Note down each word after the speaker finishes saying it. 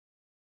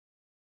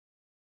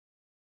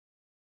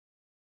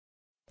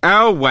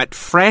Oh, what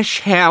fresh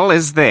hell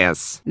is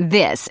this?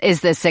 This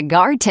is the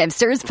Cigar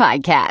Tipsters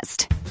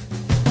Podcast.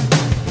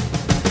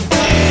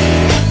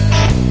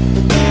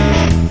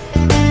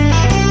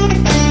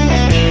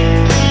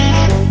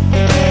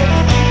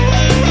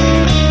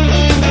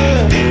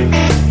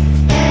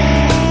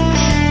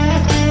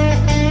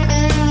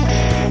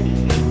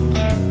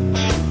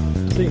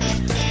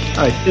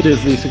 All right, it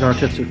is the Cigar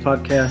Tipsters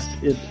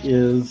Podcast. It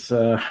is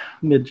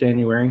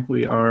mid-January.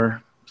 We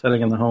are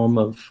sitting in the home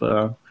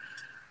of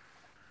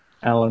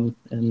Alan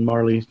and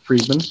Marley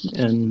Friedman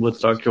in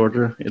Woodstock,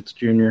 Georgia. It's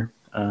Junior,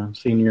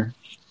 Senior,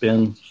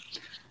 Ben,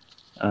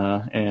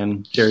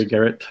 and Jerry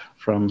Garrett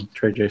from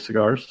Trey J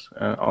Cigars,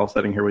 all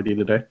sitting here with you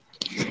today.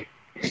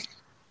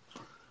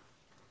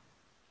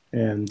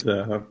 And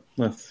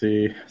let's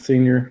see,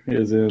 Senior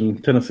is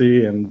in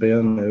Tennessee, and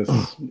Ben is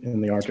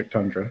in the Arctic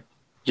tundra.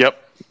 Yep.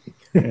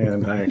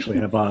 And I actually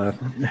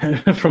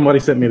have, from what he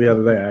sent me the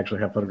other day, I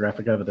actually have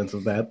photographic evidence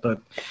of that.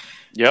 But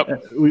yep,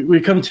 we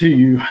come to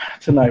you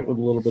tonight with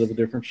a little bit of a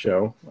different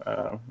show.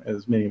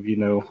 As many of you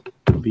know,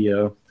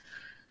 via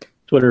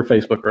Twitter,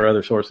 Facebook, or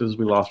other sources,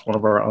 we lost one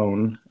of our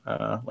own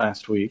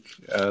last week,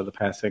 the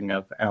passing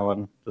of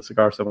Alan, the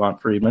Cigar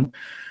Savant Friedman.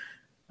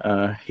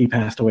 He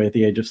passed away at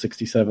the age of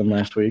 67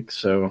 last week,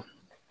 so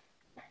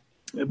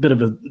a bit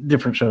of a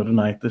different show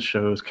tonight. This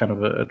show is kind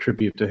of a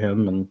tribute to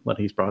him and what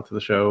he's brought to the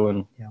show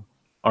and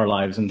our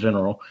lives in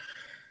general.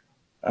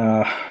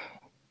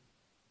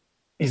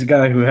 He's a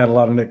guy who had a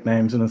lot of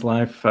nicknames in his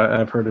life.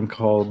 I've heard him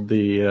called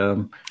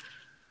the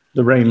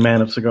Rain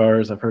Man of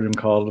Cigars. I've heard him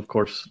called, of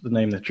course, the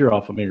name that you're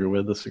all familiar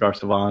with, the Cigar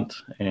Savant.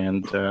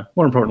 And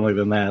more importantly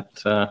than that,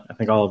 I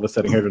think all of us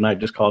sitting here tonight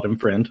just called him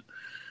friend.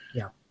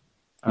 Yeah.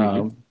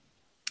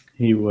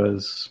 He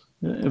was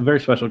a very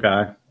special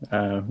guy,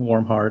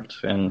 warm heart,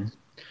 and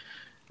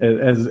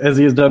as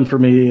he has done for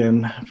me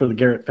and for the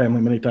Garrett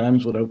family many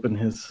times, would open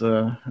his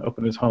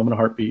home in a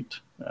heartbeat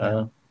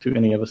to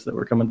any of us that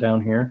were coming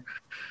down here.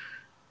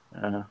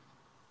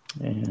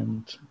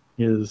 And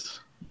his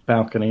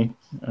balcony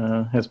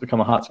has become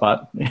a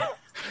hotspot,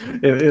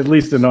 at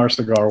least in our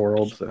cigar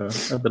world,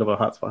 a bit of a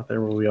hotspot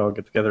there where we all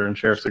get together and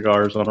share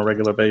cigars on a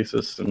regular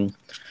basis and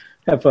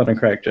have fun and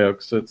crack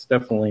jokes. So it's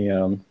definitely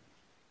a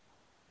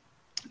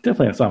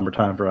somber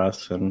time for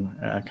us and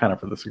kind of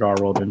for the cigar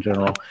world in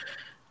general.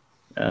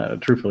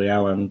 Truthfully,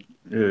 Alan,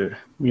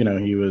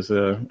 he was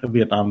a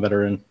Vietnam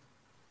veteran.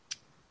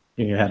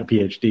 He had a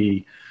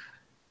PhD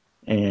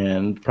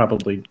and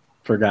probably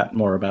forgot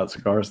more about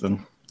cigars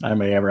than I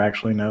may ever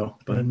actually know.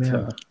 But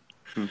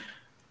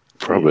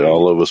probably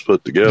all of us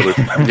put together.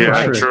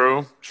 Yeah,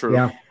 true.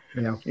 Yeah.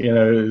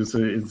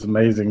 It's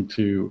amazing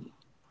to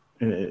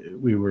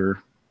we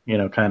were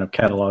kind of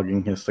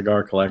cataloging his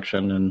cigar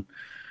collection, and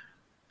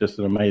just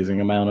an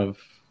amazing amount of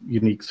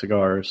unique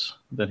cigars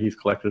that he's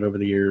collected over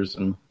the years,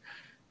 and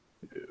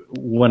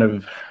one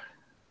of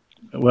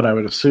what I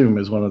would assume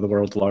is one of the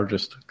world's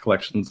largest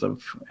collections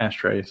of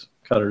ashtrays,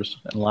 cutters,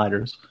 and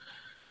lighters.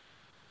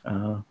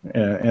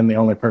 And the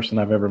only person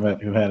I've ever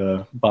met who had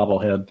a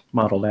bobblehead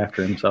modeled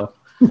after himself.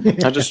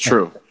 That is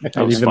true. He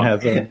even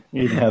has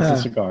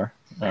a cigar.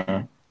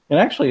 And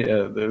actually,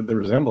 the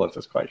resemblance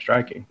is quite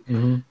striking.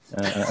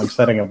 Mm-hmm. I'm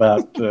sitting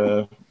about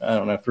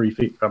 3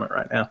 feet from it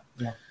right now.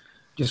 Yeah,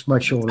 just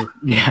much shorter.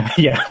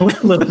 Yeah, a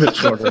little bit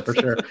shorter for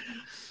sure.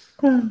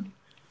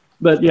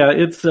 But yeah,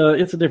 it's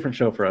a different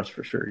show for us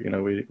for sure.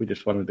 We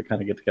just wanted to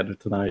kind of get together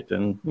tonight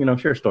and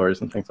share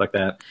stories and things like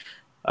that.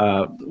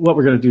 What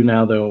we're going to do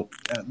now, though,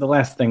 the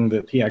last thing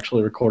that he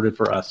actually recorded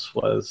for us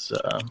was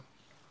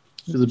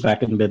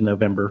back in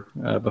mid-November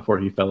before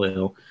he fell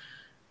ill,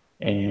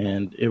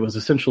 and it was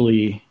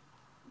essentially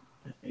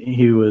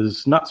he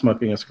was not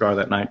smoking a cigar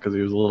that night because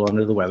he was a little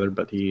under the weather,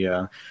 but he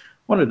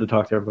wanted to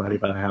talk to everybody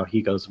about how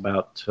he goes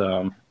about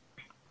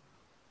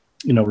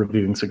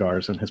reviewing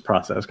cigars and his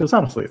process, because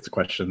honestly it's a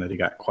question that he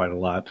got quite a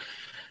lot.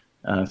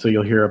 So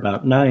you'll hear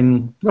about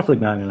roughly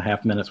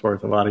 9.5 minutes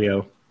worth of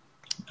audio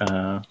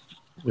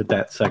with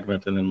that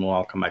segment, and then we'll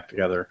all come back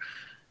together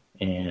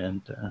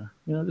and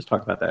just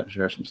talk about that and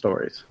share some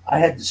stories. I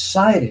had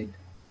decided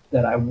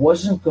that I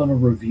wasn't going to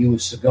review a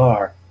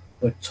cigar,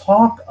 but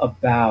talk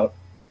about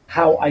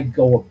how I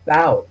go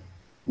about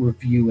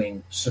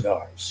reviewing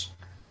cigars,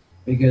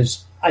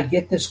 because I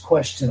get this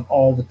question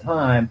all the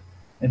time.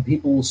 And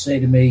people will say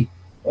to me,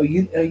 "Oh,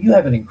 you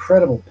have an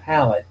incredible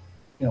palate.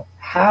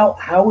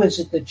 How is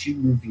it that you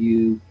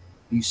review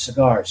these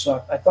cigars?"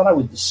 So I thought I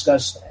would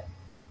discuss that.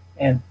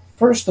 And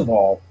first of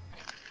all,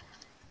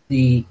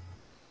 in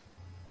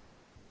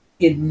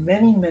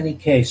many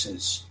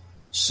cases,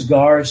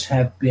 cigars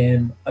have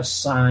been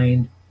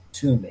assigned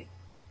to me,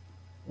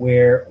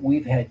 where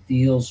we've had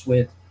deals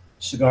with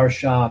cigar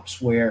shops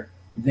where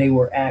they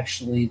were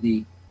actually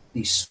the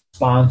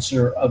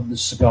sponsor of the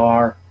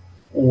cigar,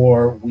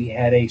 or we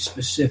had a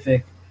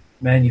specific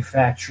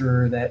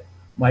manufacturer that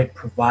might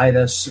provide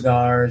us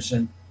cigars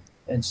and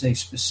say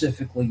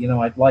specifically,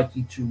 I'd like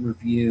you to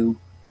review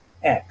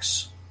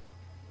X.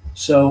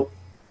 So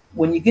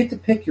when you get to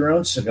pick your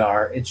own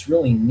cigar, it's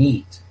really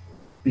neat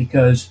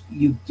because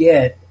you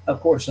get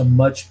of course, a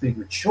much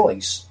bigger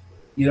choice.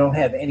 You don't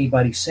have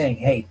anybody saying,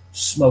 hey,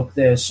 smoke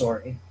this or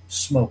hey,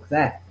 smoke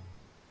that.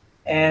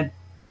 And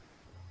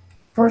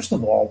first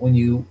of all, when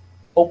you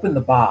open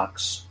the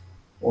box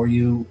or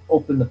you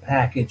open the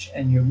package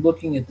and you're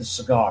looking at the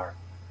cigar,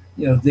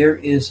 there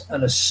is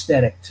an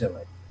aesthetic to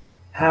it.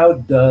 How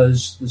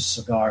does the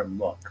cigar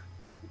look?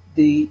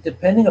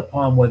 Depending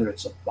upon whether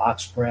it's a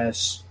box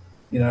press,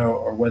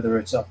 or whether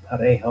it's a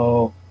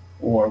Parejo,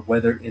 or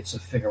whether it's a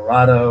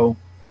Figurado,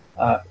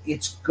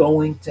 it's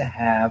going to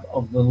have a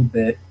little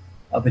bit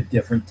of a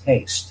different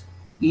taste,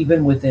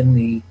 even within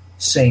the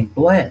same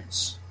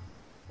blends.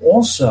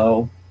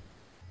 Also,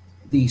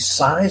 the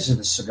size of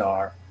the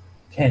cigar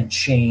can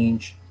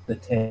change the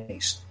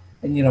taste.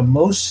 And,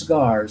 most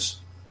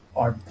cigars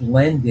are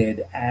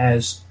blended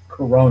as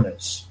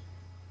Coronas.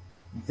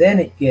 Then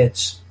it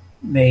gets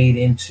made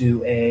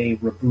into a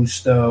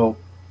Robusto,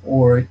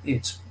 or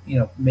it's,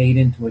 made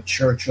into a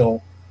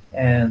Churchill,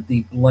 and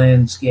the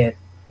blends get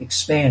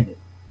expanded.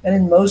 And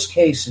in most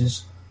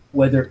cases,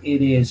 whether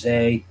it is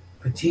a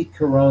Petite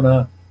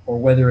Corona or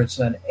whether it's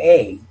an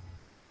A,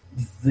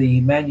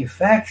 the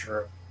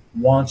manufacturer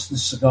wants the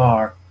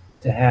cigar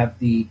to have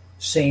the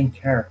same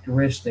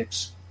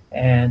characteristics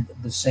and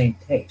the same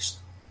taste.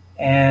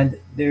 And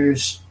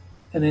there's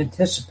an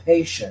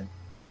anticipation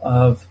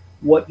of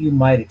what you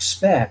might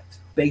expect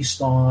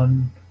based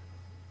on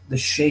the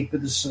shape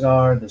of the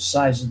cigar, the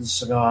size of the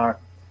cigar,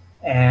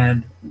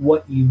 and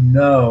what you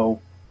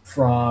know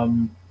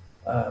from,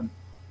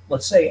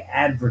 let's say,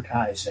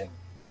 advertising,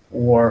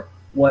 or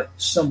what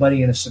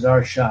somebody in a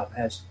cigar shop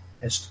has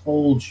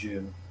told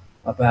you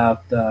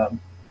about the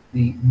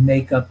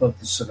makeup of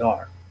the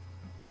cigar.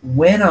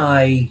 When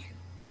I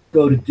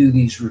go to do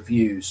these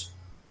reviews,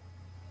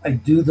 I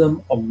do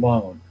them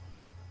alone.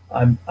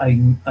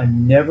 I'm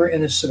never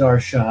in a cigar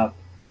shop.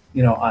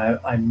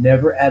 I'm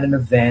never at an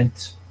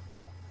event.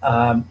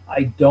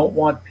 I don't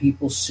want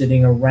people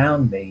sitting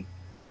around me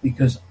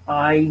because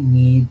I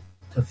need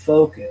to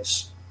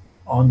focus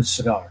on the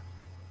cigar.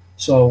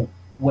 So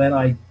when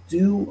I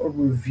do a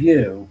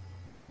review,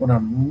 when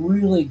I'm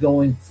really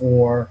going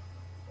for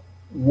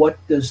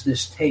what does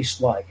this taste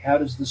like, how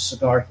does the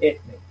cigar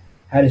hit me,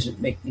 how does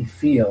it make me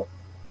feel,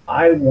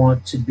 I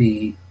want to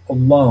be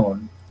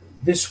alone.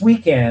 This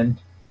weekend,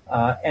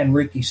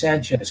 Enrique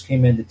Sanchez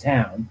came into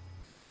town,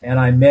 and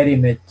I met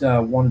him at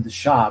one of the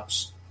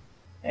shops,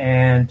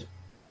 and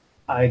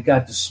I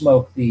got to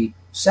smoke the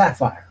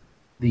Sapphire,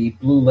 the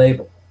Blue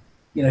Label.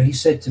 He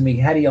said to me,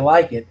 how do you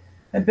like it?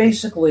 And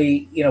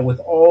basically, with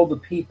all the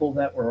people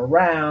that were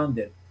around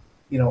and,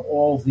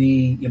 all the,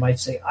 you might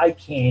say, eye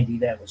candy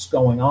that was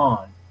going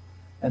on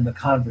and the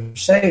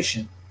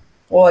conversation,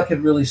 all I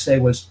could really say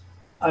was,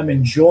 I'm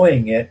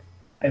enjoying it.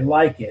 I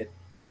like it.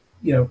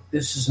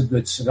 This is a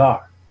good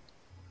cigar.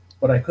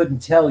 But I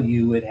couldn't tell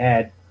you it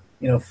had,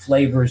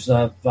 flavors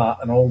of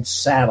an old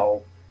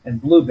saddle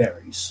and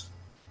blueberries.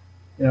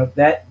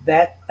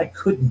 That I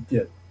couldn't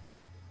do.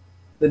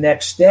 The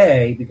next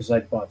day, because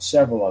I bought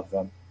several of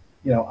them,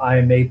 I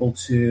am able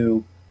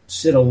to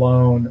sit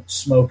alone,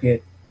 smoke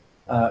it,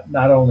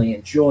 not only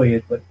enjoy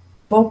it, but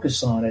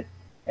focus on it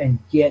and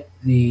get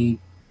the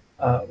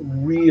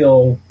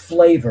real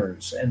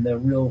flavors and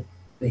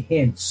the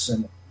hints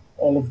and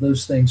all of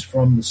those things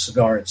from the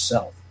cigar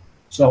itself.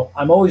 So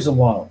I'm always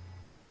alone.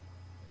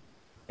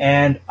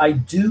 And I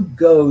do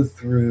go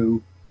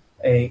through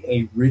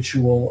a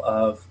ritual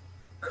of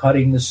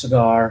cutting the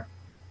cigar,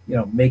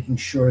 making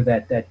sure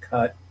that that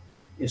cut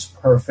is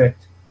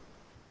perfect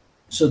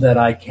so that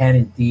I can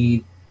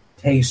indeed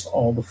taste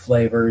all the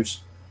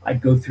flavors. I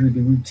go through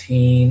the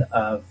routine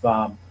of,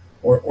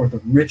 or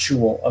the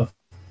ritual of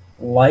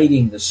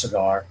lighting the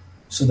cigar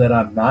so that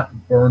I'm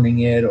not burning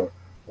it or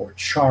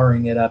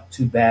charring it up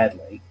too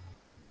badly.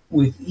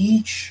 With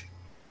each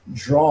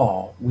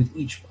draw, with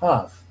each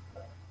puff,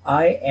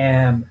 I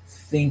am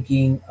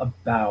thinking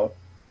about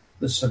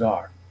the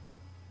cigar.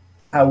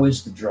 How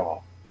is the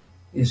draw?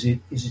 Is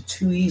it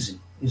too easy?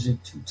 Is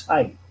it too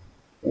tight?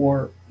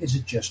 Or is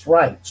it just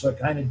right? So I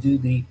kind of do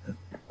the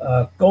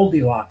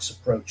Goldilocks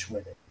approach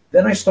with it.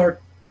 Then I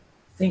start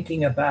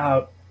thinking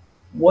about,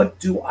 what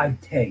do I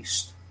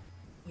taste?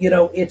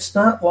 It's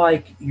not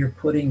like you're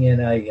putting in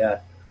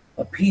a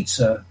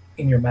pizza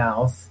in your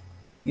mouth,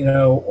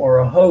 or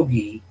a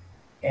hoagie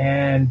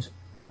and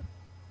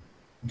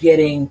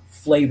getting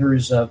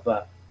flavors of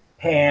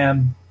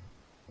ham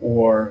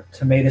or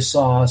tomato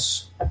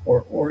sauce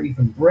or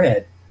even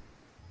bread.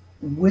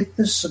 With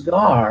the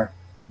cigar,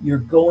 you're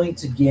going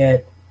to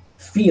get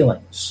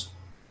feelings.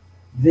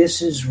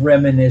 This is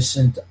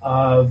reminiscent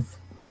of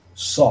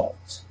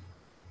salt.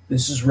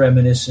 This is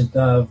reminiscent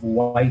of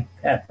white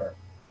pepper.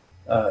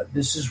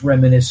 This is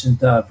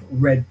reminiscent of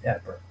red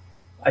pepper.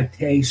 I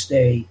taste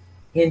a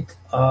hint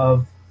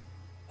of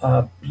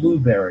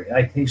blueberry.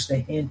 I taste a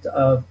hint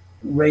of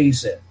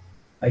raisin.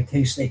 I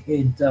taste a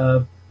hint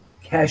of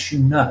cashew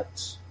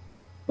nuts.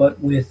 But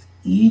with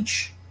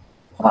each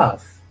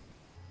puff,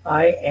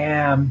 I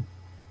am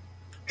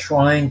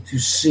trying to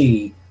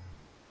see,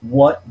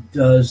 what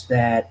does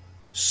that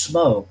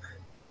smoke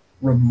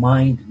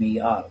remind me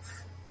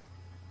of?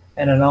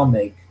 And then I'll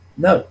make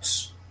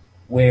notes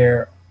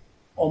where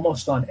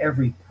almost on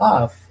every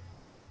puff,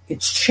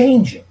 it's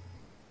changing.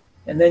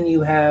 And then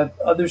you have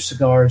other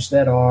cigars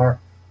that are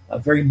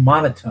very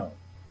monotone,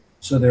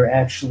 so they're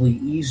actually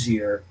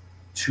easier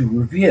to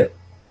review.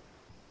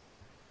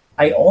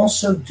 I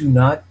also do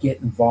not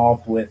get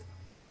involved with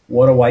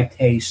what do I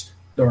taste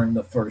during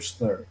the first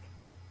third?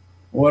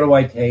 What do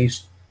I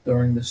taste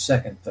during the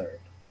second third?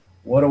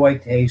 What do I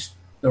taste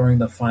during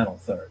the final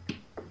third?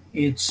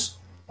 It's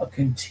a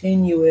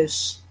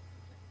continuous,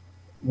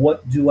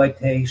 what do I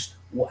taste?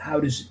 How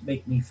does it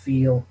make me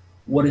feel?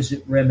 What is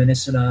it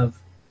reminiscent of?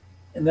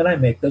 And then I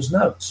make those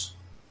notes.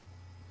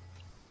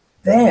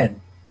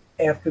 Then,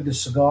 after the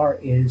cigar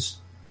is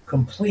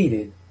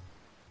completed,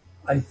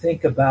 I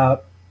think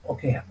about,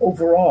 okay,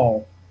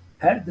 overall,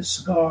 how did the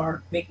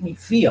cigar make me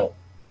feel?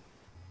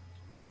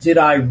 Did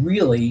I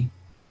really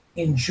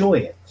enjoy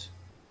it?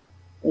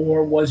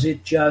 Or was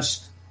it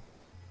just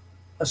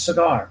a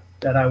cigar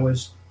that I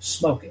was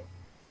smoking?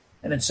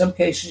 And in some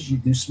cases, you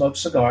do smoke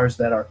cigars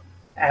that are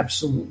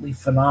absolutely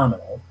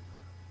phenomenal.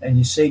 And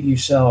you say to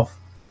yourself,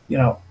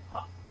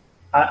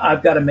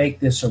 I've got to make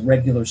this a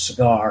regular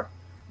cigar,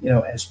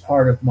 as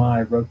part of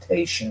my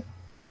rotation.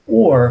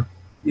 Or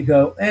you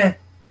go,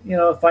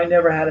 if I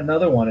never had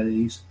another one of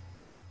these,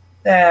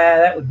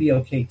 that would be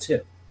okay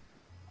too.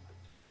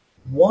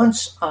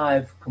 Once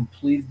I've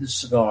completed the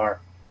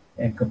cigar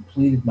and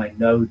completed my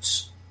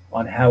notes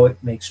on how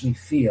it makes me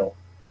feel,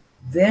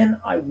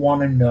 then I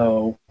want to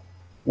know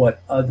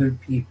what other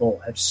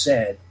people have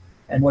said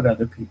and what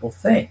other people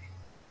think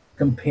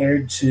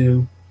compared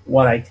to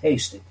what I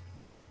tasted,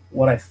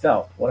 what I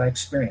felt, what I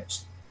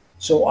experienced.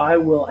 So I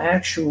will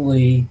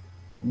actually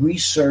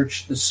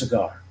research the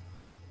cigar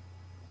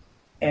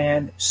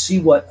and see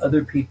what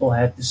other people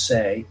had to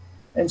say.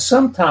 And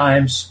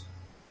sometimes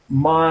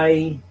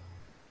my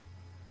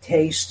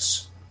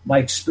tastes, my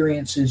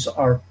experiences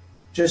are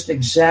just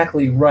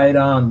exactly right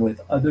on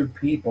with other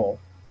people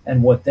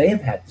and what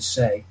they've had to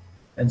say.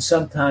 And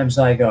sometimes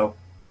I go,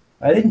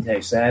 I didn't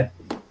taste that.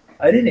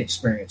 I didn't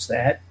experience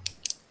that.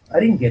 I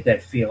didn't get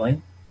that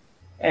feeling.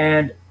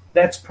 And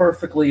that's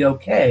perfectly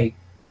okay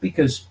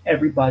because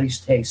everybody's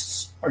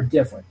tastes are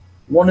different.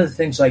 One of the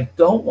things I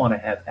don't want to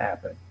have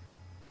happen,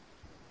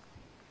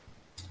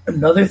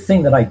 another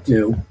thing that I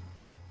do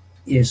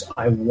is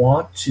I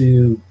want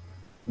to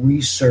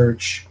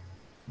research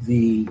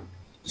the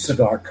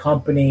cigar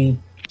company,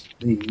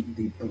 the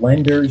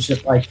blenders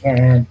if I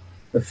can,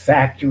 the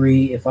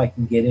factory if I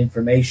can get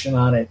information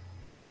on it.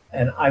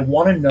 And I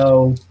want to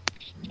know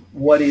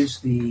what is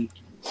the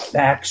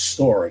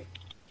backstory,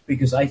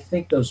 because I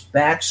think those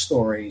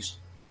backstories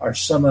are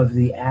some of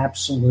the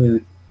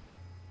absolute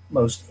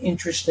most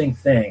interesting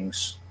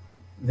things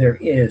there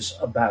is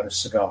about a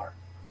cigar.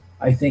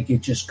 I think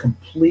it just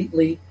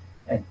completely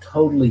and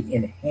totally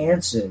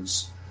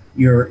enhances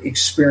your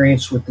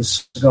experience with the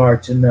cigar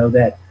to know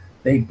that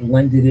they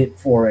blended it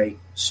for a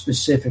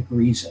specific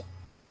reason.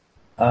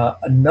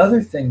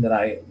 Another thing that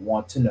I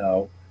want to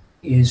know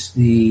is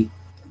the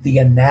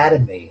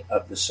anatomy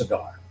of the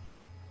cigar.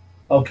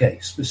 Okay,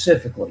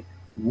 specifically,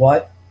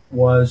 what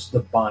was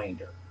the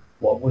binder?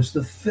 What was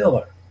the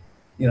filler?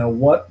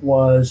 What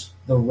was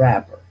the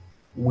wrapper?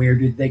 Where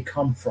did they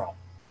come from?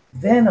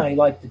 Then I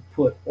like to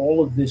put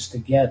all of this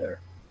together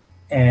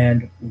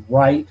and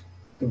write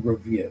the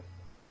review.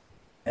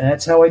 And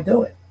that's how I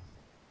do it.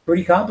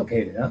 Pretty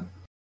complicated, huh?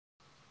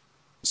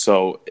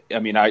 So,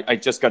 I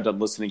just got done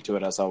listening to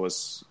it as I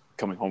was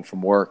coming home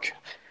from work.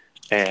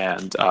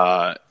 And,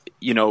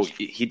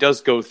 he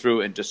does go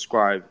through and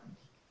describe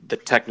the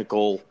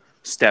technical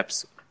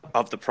steps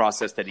of the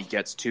process that he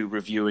gets to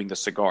reviewing the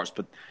cigars.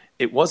 But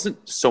it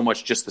wasn't so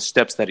much just the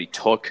steps that he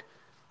took.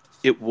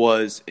 It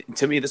was,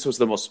 to me, this was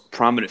the most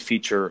prominent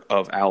feature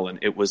of Alan.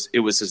 It was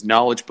his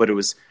knowledge, but it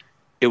was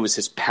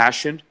his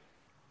passion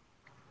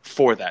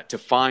for that, to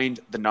find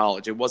the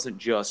knowledge. It wasn't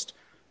just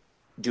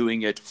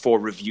doing it for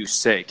review's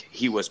sake.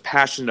 He was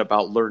passionate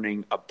about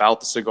learning about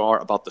the cigar,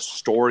 about the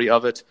story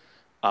of it,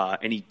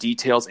 any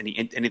details,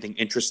 anything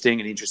interesting,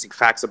 any interesting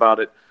facts about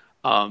it.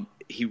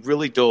 He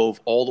really dove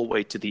all the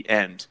way to the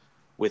end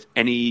with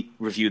any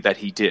review that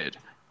he did.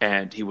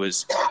 And he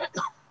was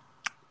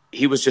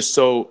just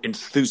so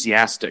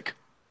enthusiastic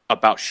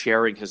about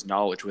sharing his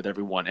knowledge with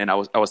everyone. And I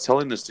was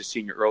telling this to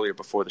Senior earlier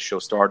before the show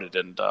started,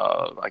 and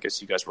I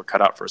guess you guys were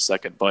cut out for a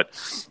second. But,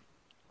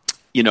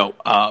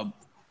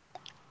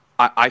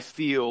 I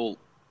feel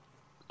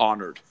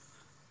honored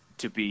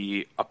to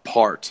be a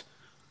part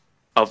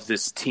of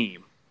this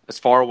team, as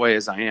far away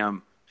as I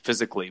am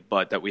physically,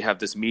 but that we have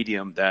this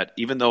medium that,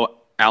 even though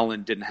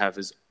Alan didn't have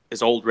his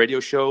old radio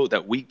show,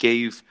 that we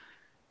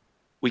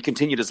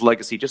continued his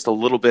legacy just a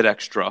little bit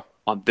extra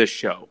on this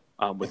show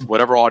with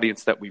whatever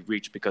audience that we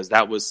reached, because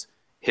that was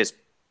his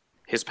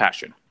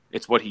passion.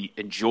 It's what he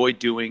enjoyed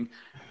doing,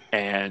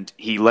 and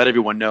he let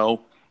everyone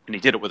know, and he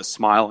did it with a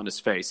smile on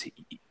his face.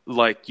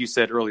 Like you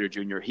said earlier,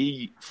 Junior,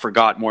 he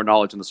forgot more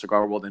knowledge in the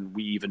cigar world than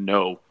we even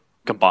know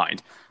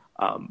combined.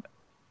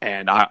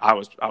 And I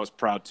was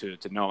proud to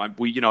know him.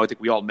 I think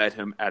we all met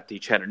him at the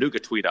Chattanooga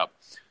Tweet Up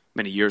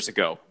many years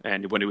ago,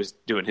 and when he was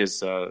doing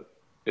his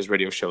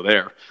radio show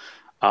there.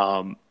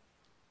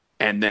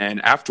 And then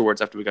afterwards,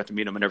 after we got to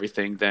meet him and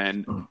everything,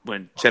 then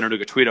when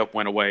Chattanooga Tweet Up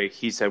went away,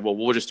 he said, well,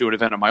 we'll just do an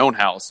event at my own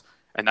house.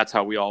 And that's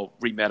how we all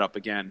re-met up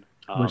again.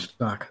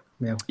 Woodstock.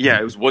 Yeah,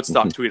 it was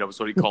Woodstock Tweet Up was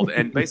what he called it.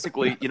 And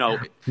basically,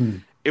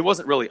 it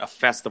wasn't really a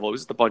festival. It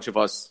was just a bunch of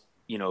us,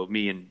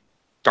 me and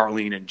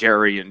Darlene and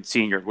Jerry and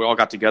Senior. We all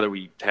got together.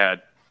 We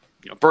had,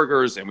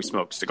 burgers, and we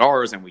smoked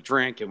cigars, and we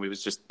drank. And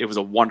it was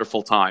a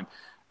wonderful time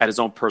at his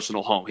own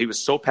personal home. He was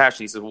so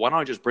passionate. He said, why don't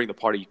I just bring the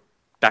party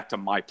back to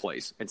my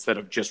place instead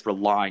of just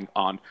relying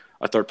on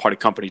a third-party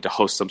company to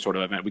host some sort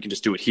of event? We can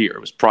just do it here.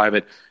 It was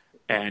private,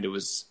 and it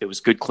was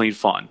good, clean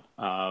fun.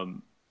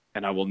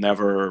 And I will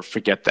never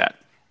forget that.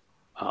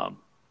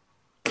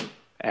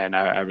 And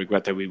I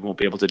regret that we won't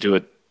be able to do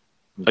it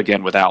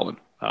again with Alan.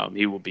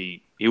 He will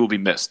be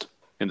missed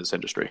in this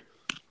industry.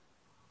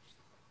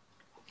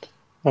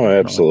 Oh,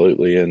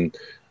 absolutely. And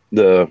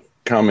the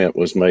comment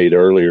was made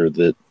earlier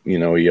that,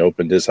 he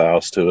opened his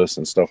house to us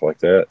and stuff like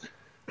that.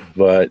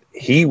 But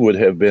he would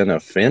have been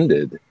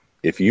offended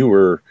if you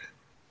were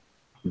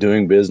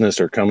doing business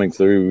or coming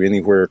through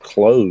anywhere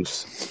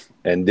close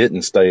and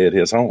didn't stay at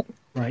his home.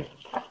 Right.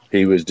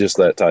 He was just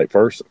that type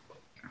person.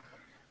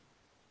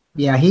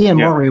 Yeah, he and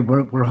Maury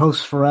were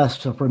hosts for us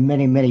for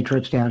many, many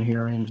trips down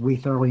here, and we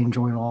thoroughly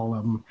enjoyed all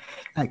of them.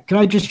 Can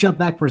I just jump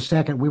back for a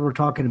second? We were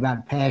talking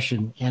about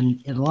passion,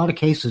 and in a lot of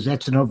cases,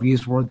 that's an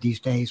overused word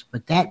these days,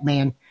 but that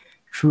man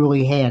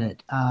truly had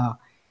it.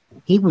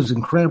 He was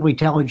incredibly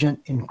intelligent,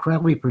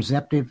 incredibly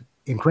perceptive,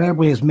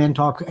 incredibly, as Ben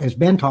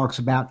talks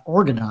about,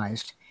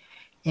 organized.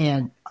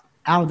 And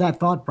out of that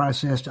thought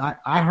process,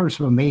 I heard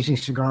some amazing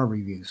cigar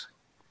reviews.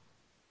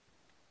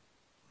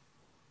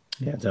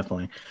 Yeah,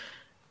 definitely.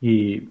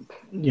 He,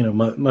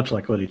 much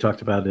like what he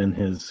talked about in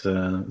his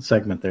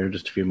segment there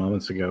just a few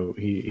moments ago,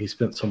 he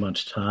spent so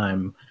much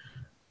time,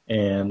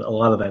 and a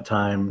lot of that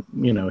time,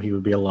 he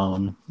would be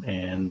alone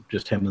and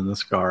just him and the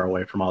cigar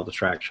away from all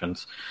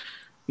distractions.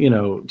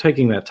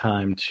 Taking that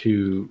time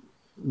to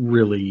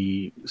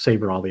really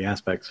savor all the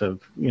aspects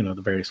of,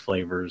 the various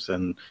flavors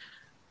and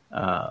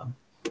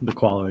the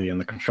quality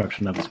and the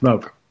construction of the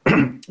smoke.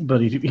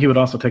 But he would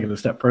also take it a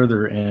step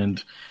further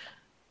and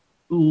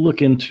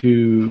look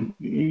into,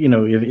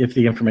 if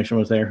the information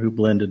was there, who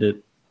blended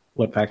it,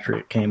 what factory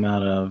it came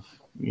out of,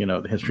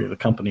 the history of the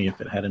company, if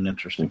it had an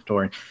interesting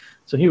story.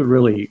 So he would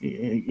really,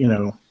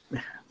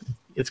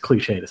 it's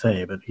cliche to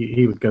say, but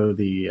he would go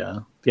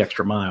the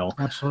extra mile.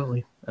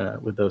 Absolutely.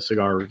 With those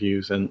cigar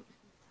reviews. And,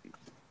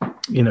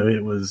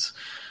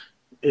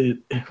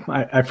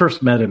 I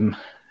first met him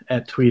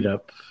at Tweet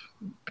Up,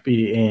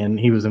 and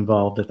he was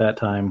involved at that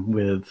time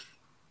with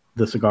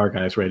the Cigar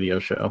Guys radio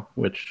show,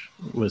 which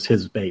was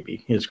his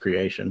baby, his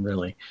creation,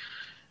 really.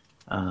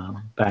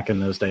 Back in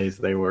those days,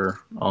 they were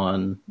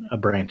on a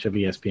branch of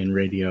ESPN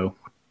Radio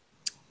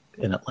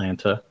in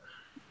Atlanta.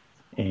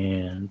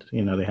 And,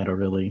 they had a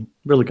really,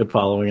 really good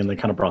following, and they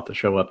kind of brought the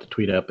show up to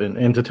Tweet Up.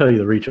 And to tell you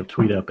the reach of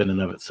Tweet Up in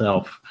and of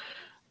itself,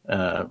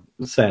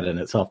 sad in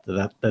itself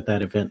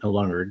that event no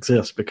longer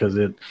exists, because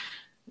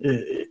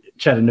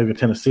Chattanooga,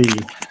 Tennessee,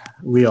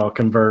 we all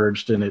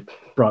converged, and it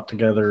brought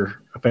together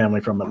a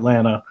family from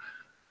Atlanta,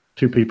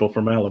 2 people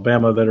from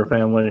Alabama that are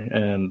family,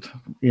 and,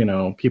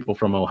 people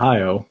from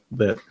Ohio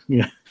that,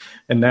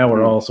 and now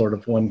we're all sort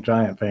of one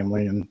giant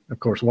family. And of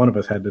course, one of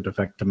us had to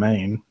defect to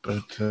Maine,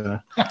 but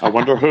I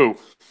wonder who.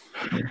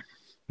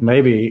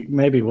 Maybe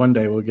one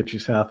day we'll get you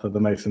south of the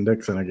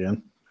Mason-Dixon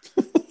again.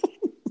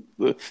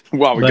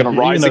 Well, we're going to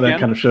rise again. That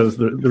kind of shows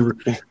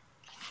the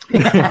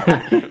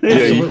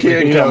yeah, you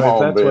can't come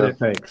home, that's Ben. what it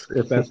takes.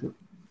 If that's,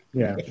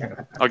 yeah.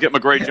 I'll get my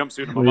gray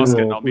jumpsuit and my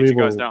musket, and I'll meet you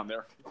guys down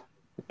there.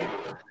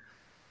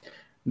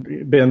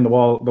 Ben, the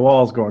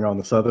wall's going on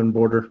the southern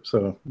border,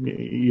 so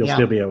you'll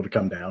still be able to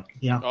come down.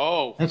 Yeah.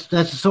 Oh. That's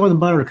the southern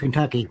border of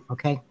Kentucky,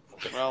 okay?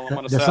 Well, I'm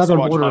on the southern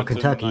border of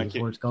Kentucky is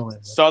where it's going.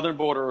 Southern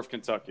border of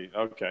Kentucky.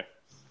 Okay.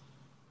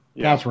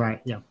 Yeah. That's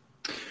right, yeah.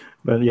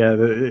 But yeah,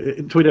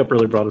 Tweet Up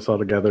really brought us all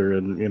together,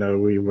 and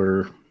we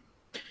were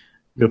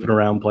goofing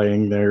around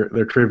playing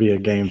their trivia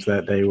games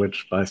that day,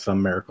 which by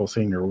some miracle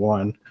Senior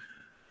won.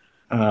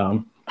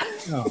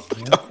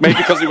 Maybe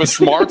because he was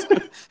smart.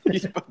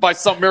 By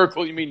some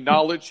miracle, you mean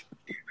knowledge?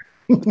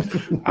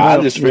 I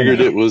just figured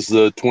it was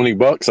the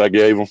 $20 I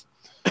gave him.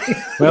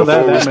 Well,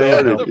 that may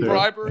have helped the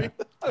bribery.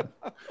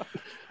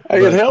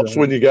 Hey, it helps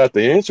when you got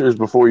the answers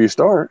before you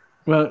start.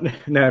 Well,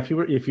 now if you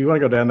want to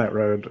go down that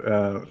road,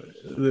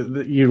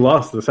 you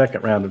lost the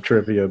second round of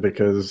trivia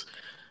because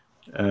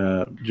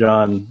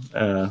John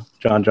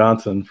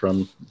Johnson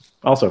from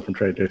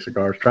Trade Day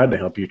Cigars tried to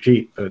help you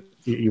cheat, but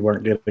you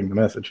weren't getting the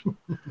message.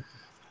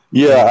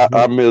 Yeah,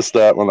 I missed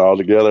that one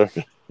altogether.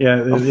 Yeah,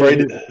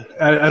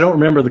 I don't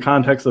remember the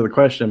context of the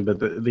question, but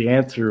the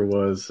answer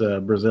was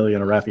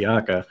Brazilian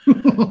Arapiaca.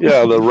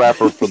 Yeah, the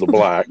wrapper for the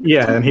black.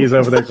 Yeah, and he's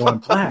over there going,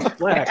 black,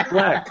 black,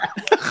 black.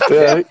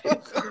 Yeah,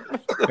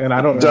 And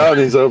I don't know.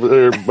 Johnny's over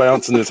there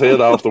bouncing his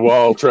head off the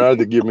wall, trying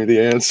to give me the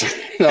answer.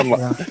 I'm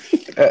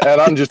like,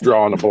 and I'm just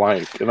drawing a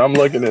blank, and I'm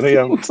looking at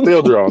him,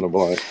 still drawing a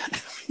blank.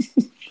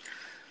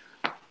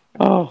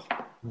 Oh,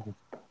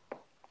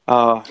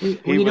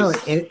 you know,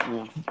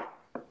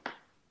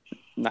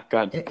 not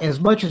good. As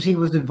much as he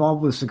was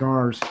involved with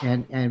cigars,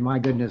 and my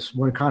goodness,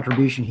 what a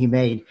contribution he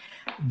made.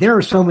 There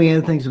are so many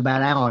other things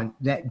about Alan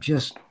that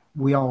just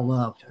we all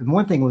loved. And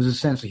one thing was his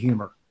sense of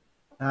humor.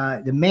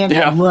 The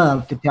man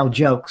loved to tell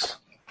jokes.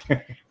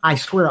 I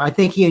swear, I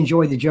think he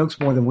enjoyed the jokes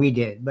more than we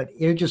did, but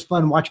it was just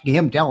fun watching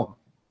him tell them.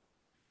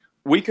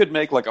 We could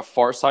make like a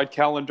Far Side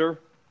calendar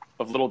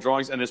of little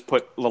drawings and just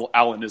put little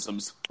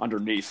Alanisms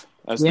underneath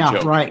as the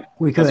joke. Right.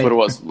 We could. That's what it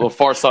was. Little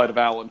Far Side of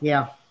Alan.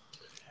 Yeah.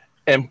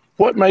 And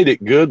what made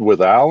it good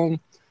with Alan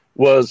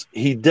was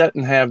he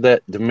doesn't have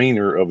that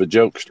demeanor of a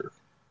jokester.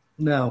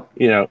 No.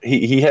 You know,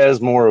 he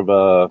has more of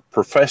a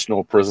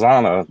professional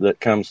persona that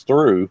comes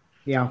through.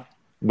 Yeah.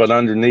 But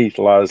underneath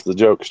lies the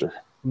jokester.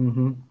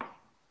 Mm-hmm.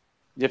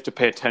 You have to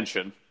pay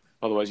attention,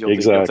 otherwise you'll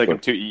take him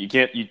too.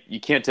 You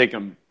can't take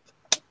him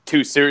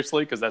too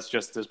seriously because that's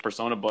just his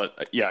persona.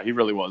 But yeah, he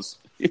really was.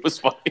 He was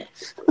funny.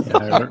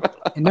 Yeah.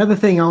 Another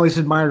thing I always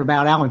admired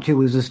about Alan too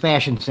was his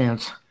fashion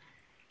sense.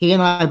 He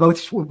and I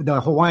both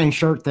the Hawaiian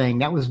shirt thing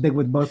that was big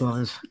with both of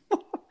us.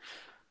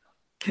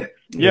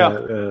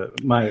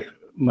 My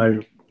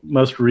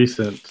most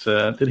recent.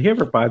 Did he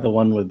ever buy the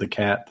one with the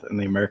cat and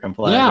the American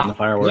flag and the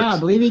fireworks? Yeah, I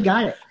believe he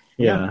got it.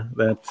 Yeah.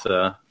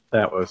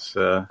 That was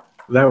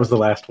the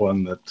last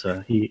one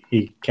that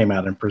he came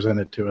out and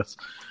presented to us.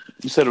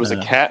 You said it was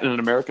a cat and an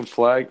American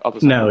flag?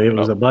 No, it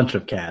was a bunch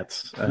of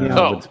cats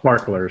with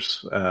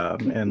sparklers,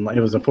 and it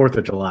was a 4th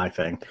of July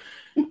thing.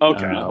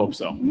 Okay, I hope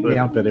so.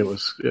 But it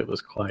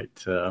was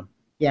quite.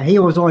 Yeah, he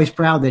was always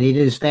proud that he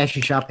did his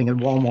fashion shopping at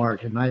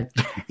Walmart, and I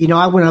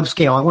went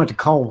upscale. I went to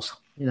Kohl's.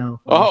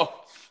 Oh.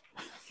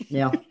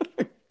 Yeah.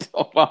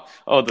 Oh, wow.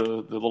 Oh, the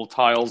little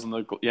tiles and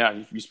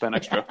you spent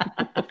extra.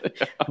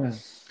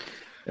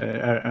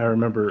 I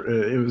remember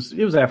it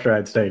was after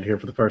I'd stayed here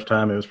for the first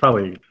time. It was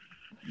probably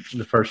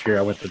the first year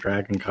I went to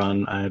Dragon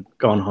Con. I had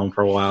gone home for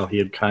a while. He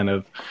had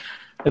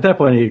at that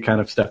point, he had kind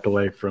of stepped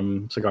away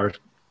from Cigar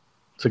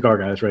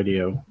Guys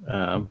Radio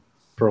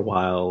for a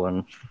while.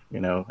 And,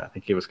 I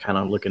think he was kind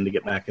of looking to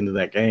get back into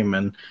that game.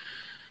 And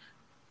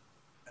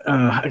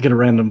I get a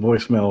random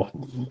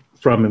voicemail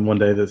from him one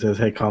day that says,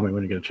 "Hey, call me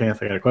when you get a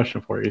chance. I got a question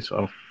for you."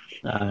 So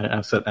I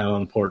was sitting out on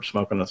the porch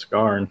smoking a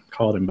cigar and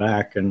called him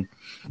back. And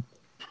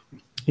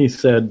he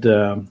said,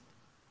 "So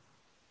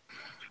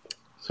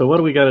what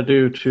do we got to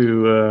do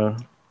to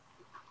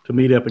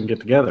meet up and get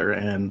together?"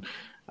 And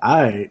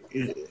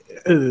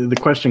the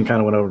question kind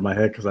of went over my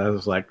head because I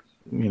was like,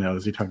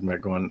 is he talking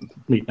about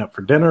meeting up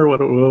for dinner?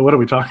 What are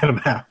we talking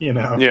about?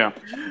 Yeah.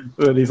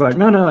 But he's like,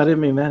 no, I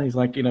didn't mean that. He's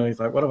like,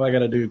 what have I got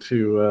to do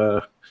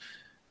to,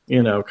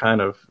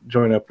 kind of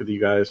join up with you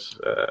guys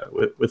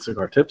with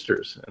Cigar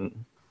Tipsters?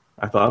 And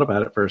I thought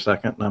about it for a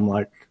second, and I'm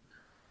like,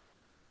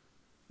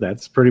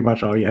 that's pretty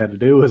much all you had to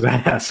do was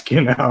ask.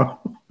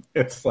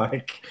 It's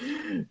like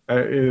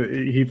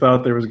he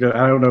thought there was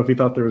I don't know if he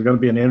thought there was going to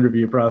be an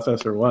interview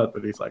process or what,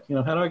 but he's like,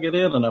 how do I get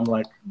in? And I'm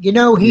like, he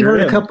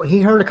heard a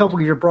couple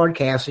of your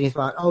broadcasts and he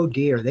thought, oh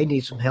dear, they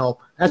need some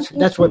help.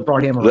 That's what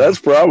brought him around. That's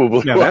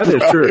probably that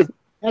is true.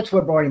 That's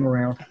what brought him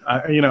around.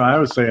 I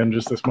was saying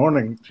just this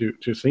morning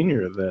to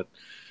Senior that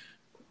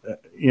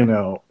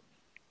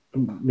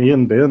me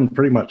and Ben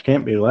pretty much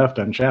can't be left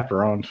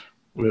unchaperoned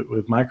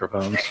with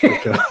microphones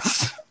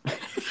because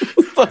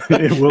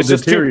it will it's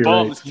just deteriorate. Two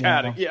bums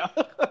chatting. Yeah.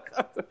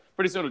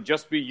 Pretty soon it'll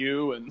just be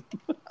you and.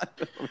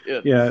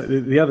 Yeah,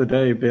 the other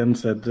day Ben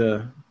said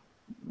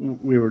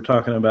we were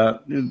talking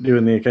about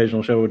doing the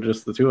occasional show with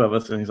just the two of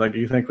us, and he's like, "Do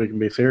you think we can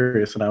be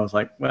serious?" And I was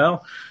like,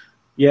 "Well,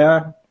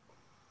 yeah,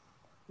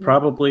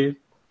 probably."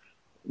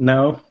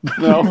 No.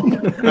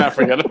 Nah,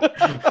 forget it.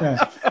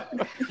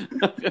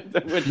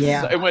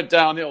 It went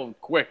downhill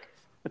quick.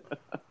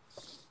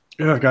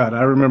 Oh God,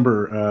 I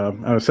remember.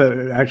 I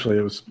think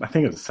it was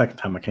the second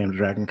time I came to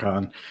Dragon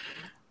Con.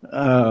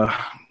 I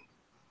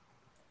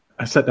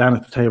sat down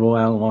at the table.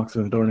 Alan walks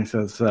in the door and he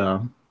says,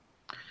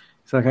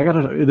 "He's like,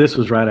 this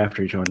was right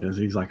after he joined us.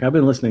 He's like, I've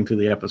been listening to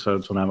the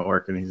episodes when I'm at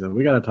work, and he said,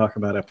 we got to talk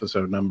about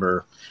episode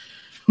number."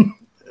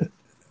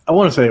 I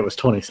want to say it was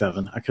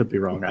 27. I could be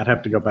wrong. I'd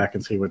have to go back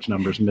and see which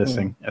number's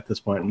missing at this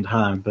point in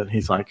time. But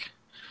he's like,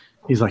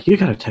 you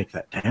got to take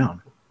that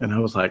down. And I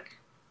was like,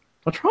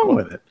 what's wrong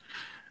with it?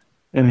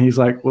 And he's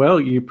like, well,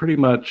 you pretty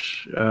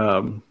much,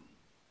 then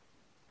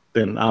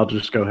I'll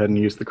just go ahead and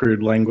use the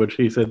crude language.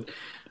 He said,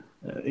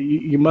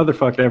 you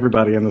motherfucked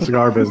everybody in the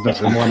cigar business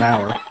in 1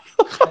 hour.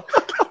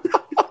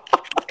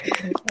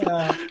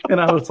 And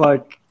I was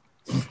like,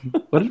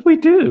 what did we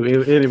do?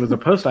 It was a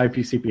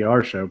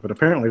post-IPCPR show, but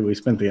apparently we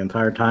spent the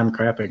entire time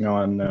crapping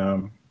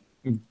on,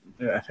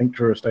 I think,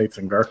 Drew Estates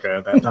and Gurkha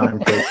at that time.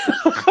 Because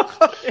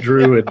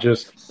Drew had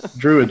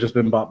just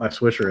been bought by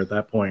Swisher at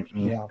that point.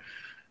 Yeah.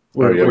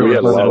 We had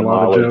a lot of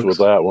knowledge with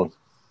that one.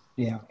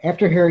 Yeah.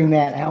 After hearing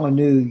that, Alan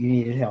knew you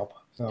needed help.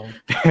 So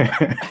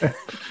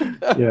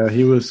yeah,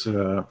 he was.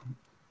 Well,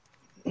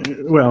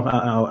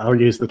 I'll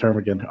use the term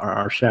again.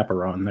 Our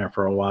chaperone there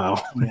for a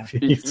while. Yeah.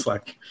 He's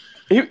like,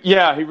 he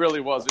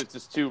really was. It's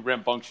just two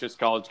rambunctious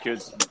college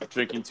kids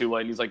drinking too late.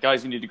 And he's like,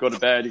 guys, you need to go to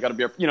bed. You got to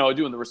be,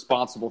 doing the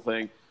responsible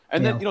thing.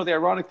 And then, the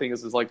ironic thing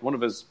is like one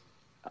of his,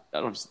 I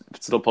don't know if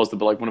it's still posted,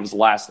 but like one of his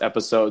last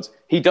episodes,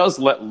 he does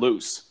let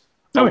loose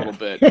a little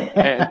bit.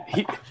 And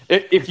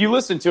if you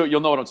listen to it,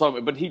 you'll know what I'm talking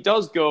about. But he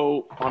does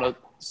go on a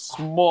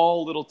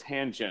small little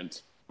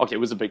tangent. Okay, it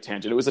was a big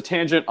tangent. It was a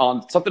tangent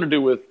on something to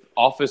do with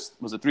Office.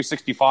 Was it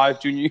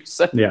 365, Junior? You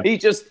said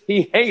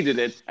he hated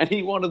it, and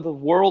he wanted the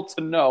world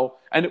to know.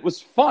 And it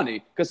was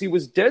funny because he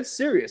was dead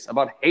serious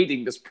about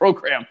hating this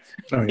program.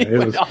 Oh yeah,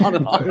 it was. On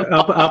and on.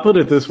 I'll put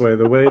it this way: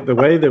 the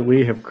way that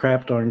we have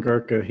crapped on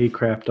Gurkha, he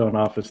crapped on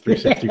Office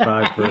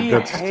 365 for a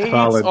good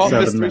solid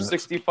Office 7 minutes.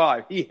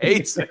 365. He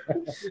hates it.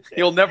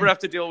 He'll never have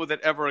to deal with it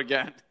ever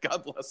again.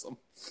 God bless him.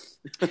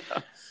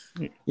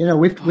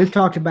 We've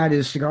talked about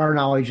his cigar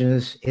knowledge and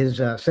his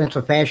sense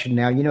of fashion.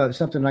 Now,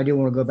 something I do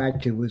want to go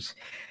back to was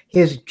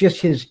his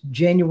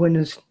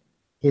genuineness,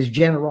 his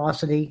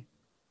generosity,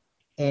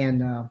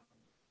 and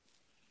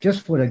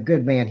just what a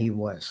good man he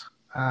was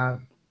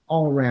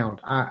all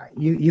around.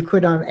 You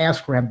could not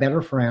ask for a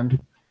better friend.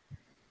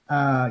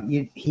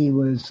 He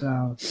was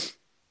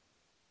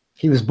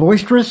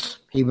boisterous.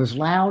 He was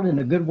loud in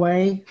a good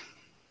way,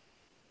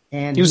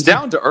 and he was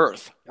down to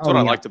earth. That's what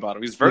I liked about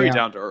him. He was very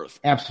down to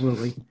earth.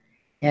 Absolutely.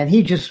 And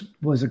he just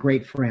was a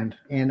great friend.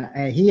 And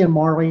he and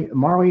Marley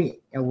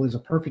was a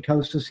perfect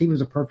hostess. He was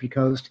a perfect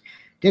host.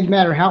 Didn't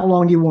matter how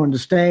long you wanted to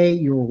stay,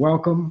 you were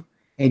welcome,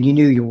 and you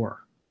knew you were.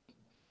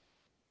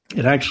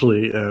 It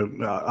actually,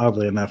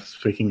 oddly enough,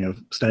 speaking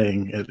of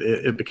staying,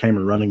 it became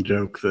a running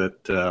joke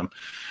that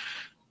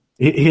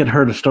he had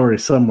heard a story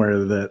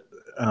somewhere that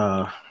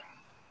I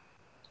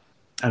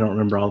don't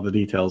remember all the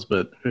details,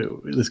 but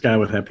this guy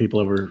would have people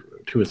over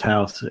to his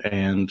house,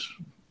 and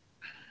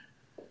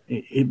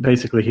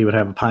basically he would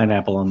have a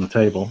pineapple on the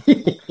table.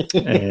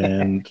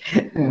 And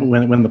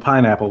when the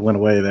pineapple went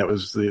away, that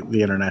was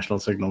the international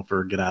signal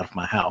for get out of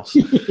my house.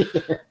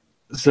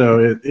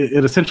 So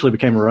it essentially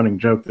became a running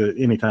joke that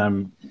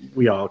anytime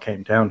we all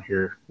came down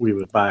here, we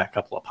would buy a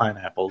couple of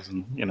pineapples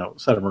and,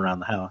 set them around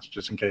the house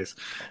just in case.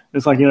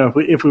 It's like,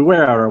 if we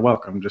wear out our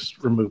welcome,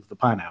 just remove the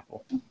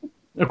pineapple.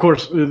 Of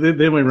course,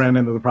 then we ran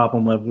into the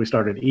problem of we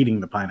started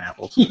eating the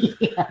pineapples.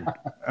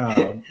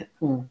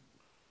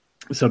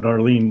 So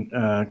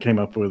Darlene came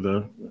up with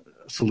a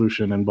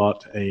solution and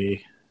bought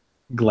a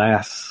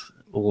glass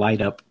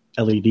light-up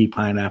LED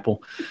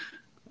pineapple.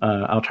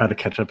 I'll try to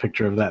catch a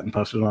picture of that and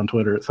post it on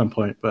Twitter at some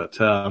point. But,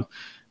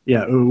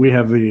 we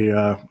have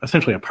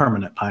essentially a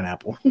permanent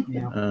pineapple.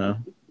 Yeah.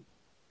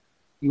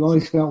 You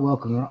always felt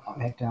welcome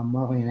at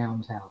Marley and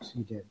Alan's house.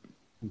 You did.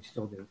 You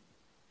still do.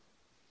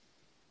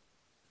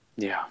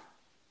 Yeah.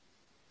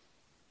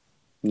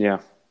 Yeah.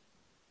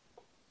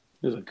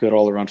 He was a good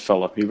all-around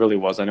fella. He really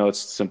was. I know it's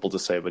simple to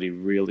say, but he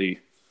was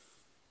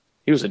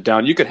a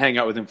down. You could hang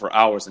out with him for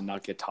hours and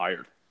not get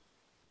tired.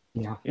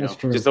 Yeah, that's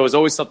true. Just there was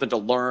always something to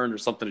learn or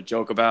something to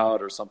joke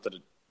about or something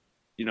to,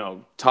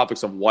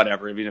 topics of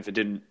whatever, even if it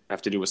didn't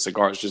have to do with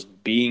cigars,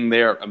 just being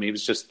there. I mean, he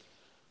was just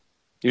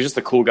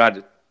a cool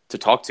guy to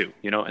talk to,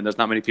 and there's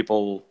not many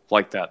people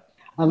like that.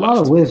 A lot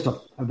of wisdom.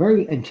 A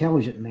very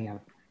intelligent man.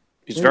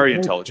 He's very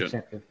intelligent.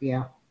 Perceptive.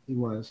 Yeah, he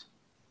was.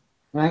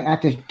 I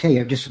have to tell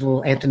you just a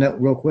little anecdote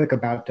real quick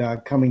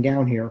about coming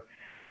down here.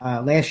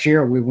 Last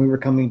year, we were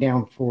coming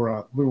down we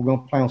were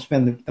going to plan on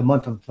spend the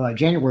month of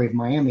January in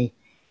Miami.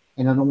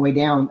 And on the way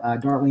down,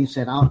 Darlene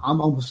said, I'm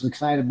almost as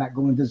excited about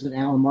going to visit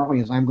Alan and Marley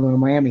as I'm going to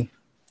Miami.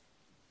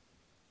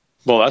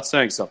 Well, that's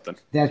saying something.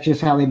 That's just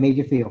how they made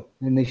you feel,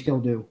 and they still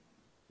do.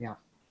 Yeah.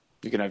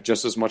 You can have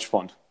just as much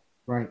fun.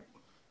 Right.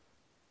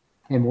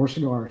 And more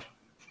cigars.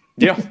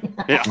 Yeah.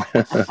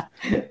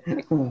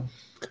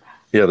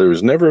 Yeah, there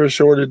was never a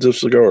shortage of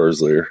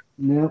cigars there.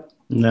 Nope.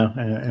 No,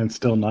 and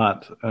still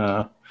not.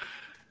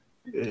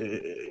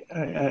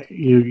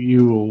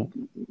 You will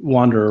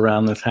wander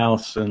around this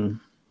house and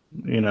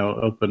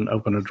open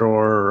a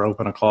drawer or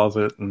open a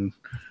closet, and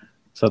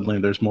suddenly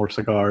there's more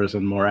cigars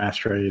and more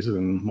ashtrays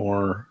and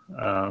more.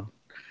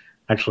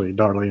 Actually,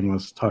 Darlene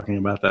was talking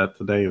about that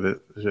today.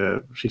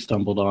 That she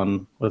stumbled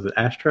on. Was it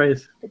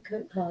ashtrays? The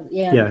coat closet.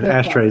 Yeah. Yeah,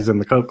 ashtrays in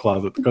the coat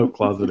closet. The coat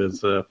closet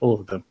is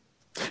full of them.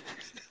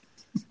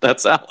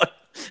 That's Alan.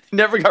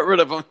 Never got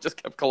rid of them.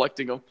 Just kept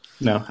collecting them.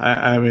 No,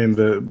 I mean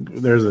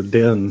there's a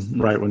den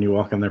right when you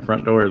walk in their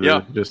front door.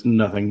 There's just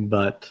nothing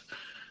but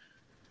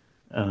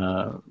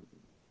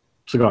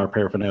cigar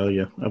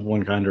paraphernalia of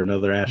one kind or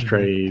another.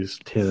 Ashtrays,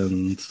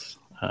 tins.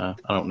 I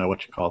don't know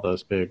what you call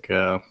those big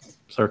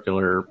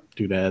circular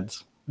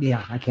doodads.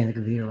 Yeah, I can't think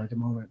of either at the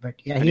moment. But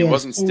yeah, and he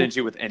wasn't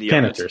stingy with any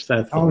canisters. of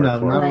it. That's not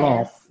at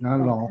all.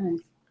 Not at all.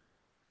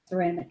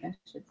 Ceramic, I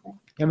should say.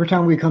 Every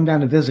time we come down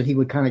to visit, he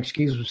would kind of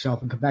excuse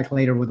himself and come back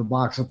later with a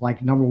box of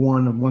like number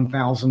 1 of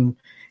 1,000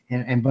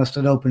 and bust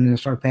it open and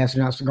start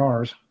passing out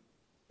cigars.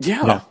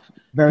 Yeah.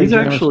 Very He's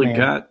generous actually man.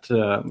 got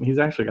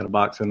a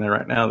box in there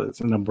right now that's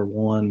number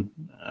one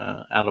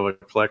out of a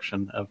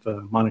collection of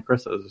Monte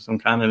Cristos of some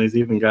kind, and he's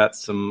even got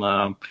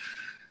some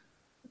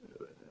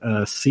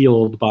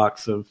sealed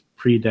box of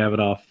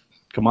pre-Davidoff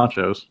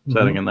Camachos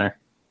sitting in there.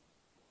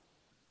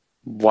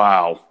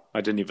 Wow.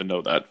 I didn't even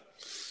know that.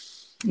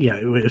 Yeah,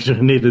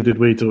 neither did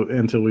we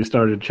until we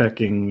started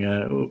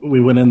checking. We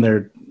went in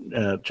there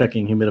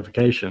checking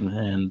humidification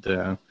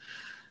and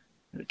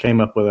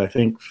came up with, I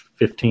think,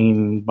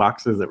 15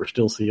 boxes that were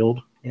still sealed.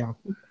 Yeah.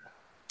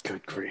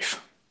 Good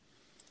grief.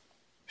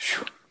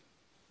 Whew.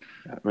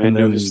 That man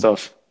knew his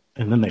stuff.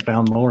 And then they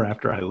found more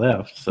after I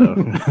left. So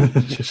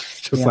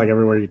just like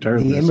everywhere you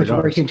turn. The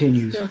inventory cigars.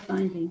 continues. Still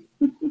finding.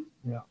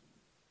 Yeah.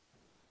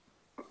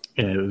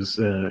 Yeah,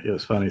 it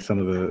was funny. Some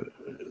of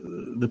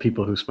the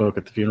people who spoke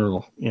at the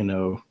funeral,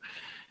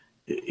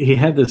 he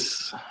had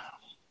this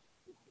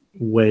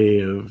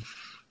way of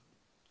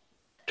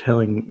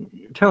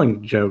telling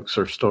jokes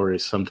or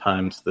stories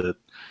sometimes that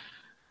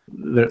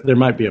there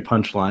might be a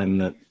punchline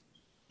that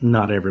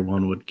not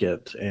everyone would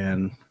get,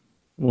 and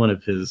one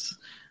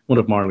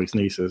of Marley's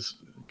nieces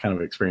kind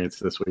of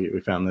experienced this. We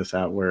found this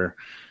out where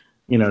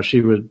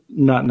she would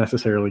not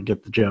necessarily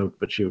get the joke,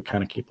 but she would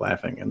kind of keep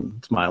laughing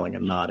and smiling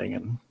and nodding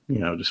and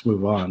just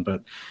move on.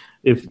 But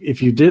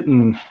if you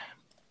didn't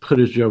put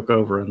his joke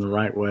over in the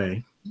right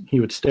way, he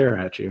would stare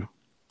at you,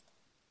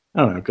 I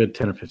don't know, a good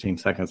 10 or 15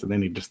 seconds, and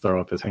then he'd just throw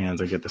up his hands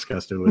and get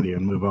disgusted with you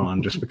and move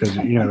on, just because,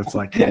 it's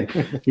like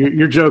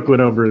your joke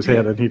went over his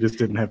head and he just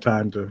didn't have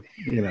time to,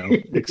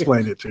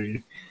 explain it to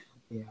you.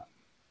 Yeah.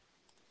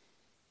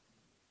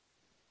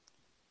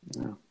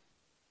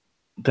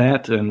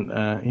 That,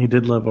 and he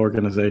did love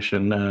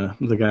organization.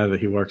 The guy that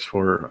he works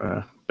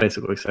for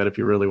basically said if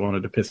you really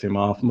wanted to piss him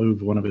off,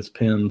 move one of his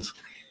pins.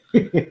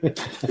 Is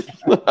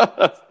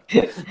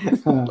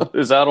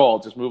that all?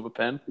 Just move a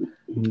pen?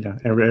 Yeah,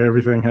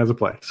 everything has a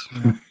place.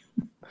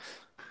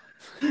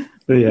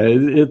 But yeah,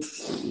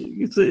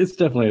 it's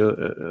definitely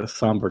a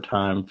somber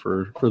time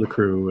for the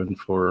crew and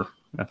for,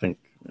 I think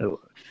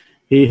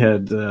he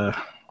had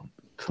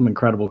some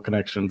incredible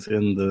connections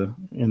in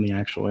the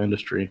actual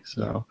industry.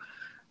 So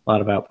a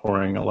lot of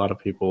outpouring, a lot of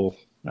people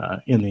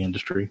in the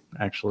industry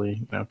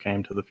actually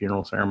came to the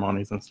funeral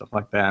ceremonies and stuff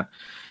like that.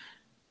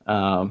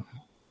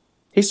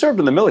 He served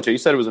in the military. You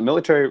said it was a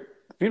military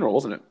funeral,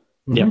 wasn't it?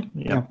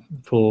 Yeah.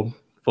 Full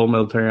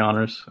military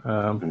honors.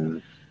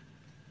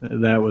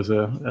 That was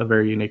a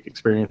very unique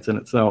experience in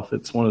itself.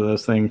 It's one of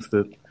those things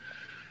that,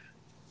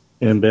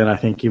 and Ben, I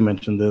think you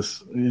mentioned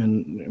this,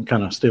 and I'm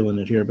kind of stealing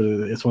it here, but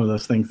it's one of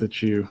those things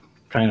that you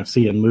kind of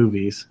see in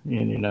movies,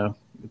 and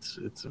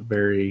it's a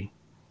very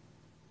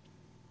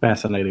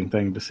fascinating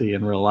thing to see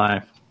in real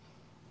life.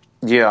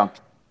 Yeah.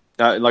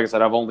 Like I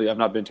said, I've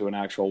not been to an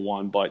actual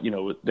one, but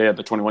they had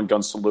the 21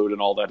 gun salute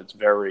and all that. It's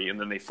and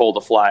then they fold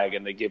the flag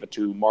and they give it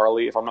to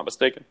Marley, if I'm not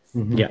mistaken.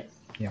 Mm-hmm. Yeah.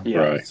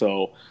 Right.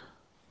 So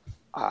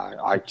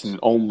I can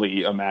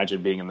only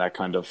imagine being in that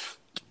kind of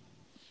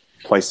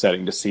place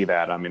setting to see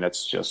that. I mean,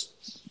 it's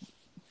just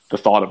the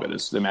thought of it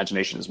is the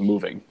imagination is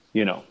moving.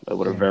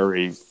 What a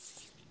very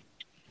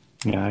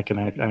I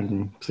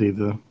can see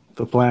the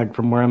flag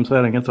from where I'm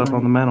sitting. It's up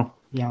on the mantle.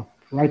 Yeah,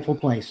 rightful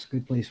place.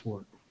 Good place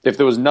for it. If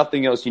there was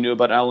nothing else you knew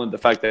about Alan, the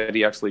fact that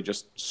he actually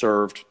just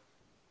served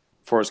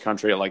for his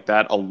country like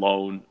that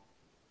alone,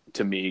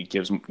 to me,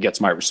 gets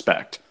my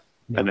respect.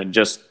 Yeah. And then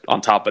just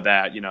on top of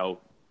that,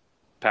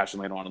 passion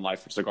later on in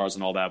life for cigars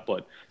and all that.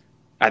 But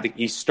I think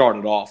he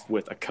started off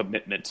with a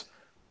commitment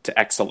to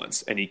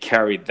excellence, and he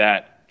carried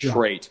that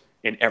trait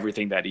in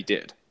everything that he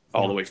did,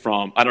 all the way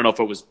from, I don't know if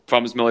it was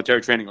from his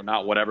military training or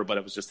not, whatever, but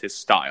it was just his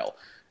style.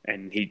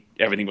 And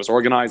everything was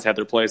organized, had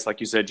their place, like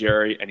you said,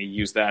 Jerry, and he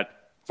used that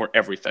for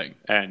everything,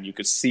 and you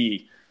could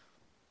see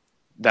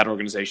that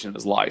organization in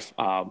his life.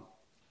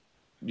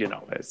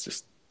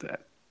 It's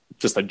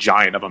just a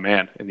giant of a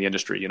man in the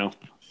industry.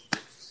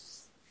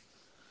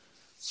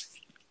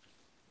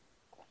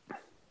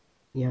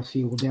 Yes,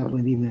 he will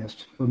definitely be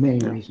missed for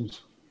many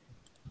reasons.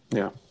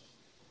 Yeah.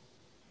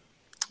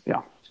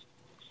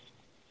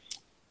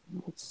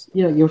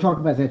 You'll talk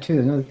about that too.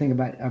 Another thing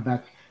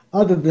about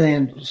other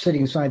than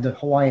sitting inside the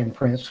Hawaiian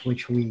Prince,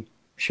 which we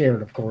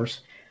shared, of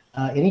course.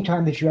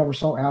 Anytime that you ever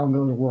saw Alan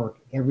go to work,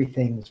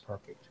 everything was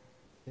perfect.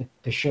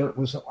 The shirt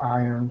was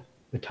ironed,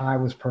 the tie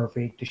was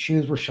perfect, the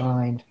shoes were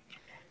shined.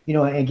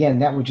 Again,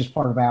 that was just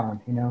part of Alan.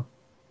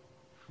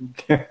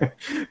 That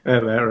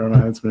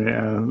reminds me.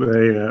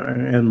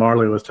 And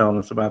Marley was telling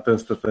us about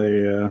this, that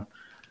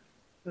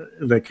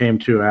they came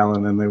to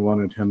Alan and they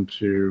wanted him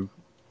to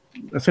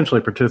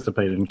essentially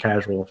participate in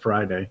Casual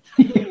Friday.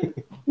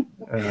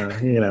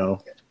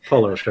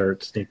 Polo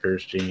shirts,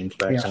 sneakers, jeans,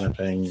 that kind of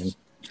thing. And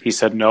he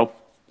said no.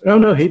 Oh,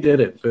 no, he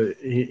did it. But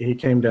he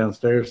came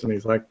downstairs and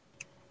he's like,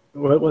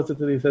 what was it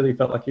that he said? He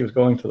felt like he was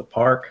going to the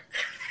park.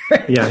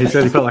 Yeah, he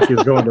said he felt like he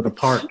was going to the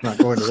park, not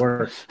going to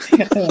work.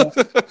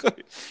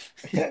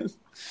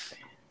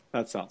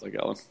 That sounds like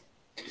Ellen.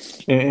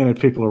 And if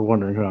people are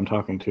wondering who I'm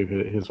talking to,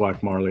 his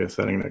wife Marley is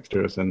sitting next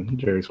to us, and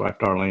Jerry's wife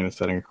Darlene is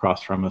sitting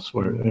across from us.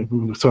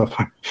 So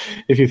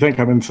if you think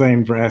I'm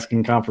insane for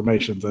asking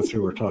confirmations, that's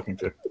who we're talking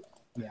to.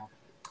 Yeah.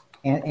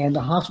 And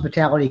the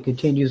hospitality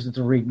continues at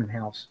the Reedman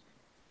House.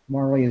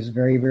 Marley is a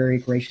very, very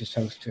gracious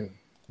host, too.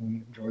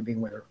 We enjoy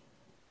being with her.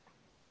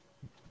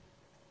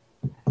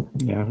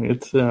 Yeah,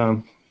 it's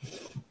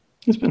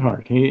been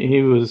hard.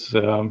 He was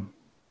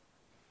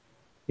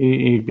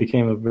he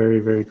became a very,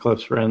 very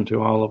close friend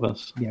to all of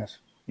us. Yes.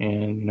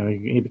 And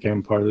he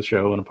became part of the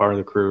show and a part of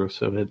the crew.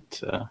 So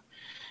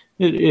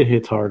it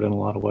hits hard in a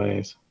lot of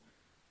ways.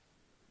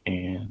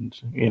 And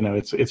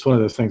it's one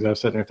of those things I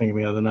was sitting there thinking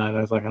the other night. I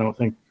was like, I don't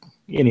think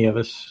any of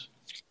us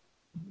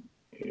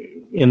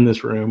in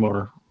this room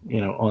or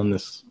on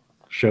this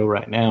show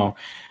right now,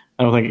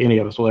 I don't think any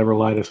of us will ever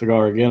light a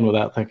cigar again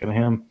without thinking of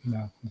him.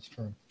 No, that's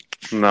true.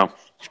 No,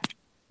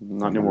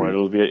 not anymore.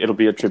 It'll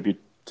be a tribute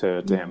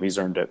to him. He's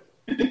earned it.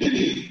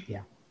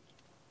 Yeah.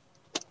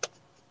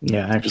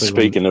 Yeah, actually.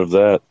 Speaking of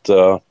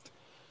that,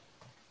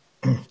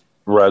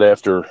 right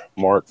after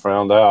Mark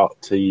found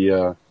out, he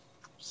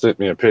sent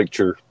me a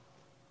picture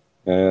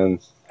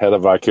and had a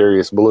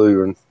Vicarious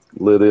Blue and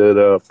lit it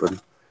up. And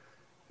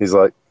he's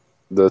like,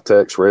 the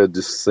text read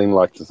just seemed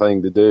like the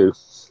thing to do.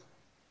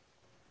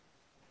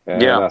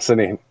 And I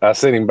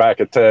sent him back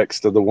a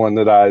text of the one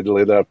that I had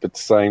lit up at the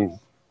same,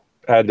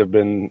 had to have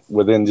been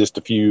within just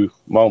a few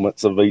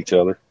moments of each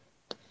other.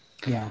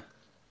 Yeah.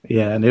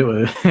 Yeah, and it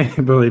was,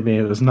 believe me,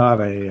 it was not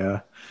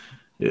that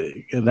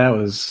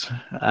was,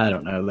 I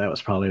don't know, that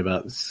was probably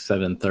about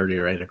 7:30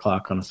 or 8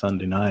 o'clock on a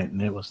Sunday night,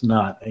 and it was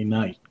not a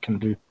night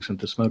conducive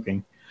to smoking.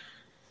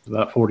 It was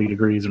about 40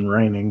 degrees and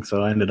raining,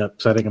 so I ended up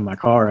sitting in my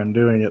car and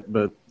doing it,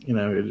 but,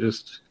 it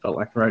just felt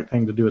like the right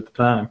thing to do at the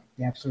time.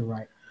 You're absolutely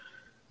right.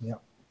 Yeah.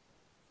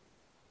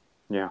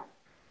 Yeah.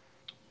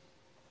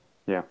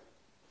 Yeah.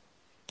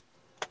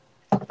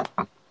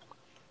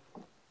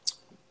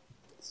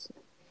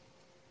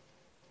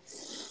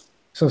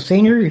 So,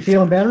 Senior, you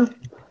feeling better?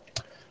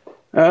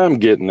 I'm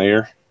getting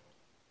there.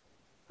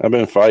 I've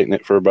been fighting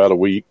it for about a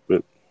week,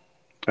 but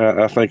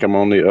I think I'm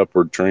on the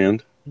upward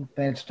trend.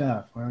 Bad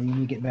stuff. Well, you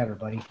need to get better,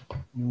 buddy.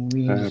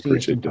 We need I to see you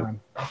appreciate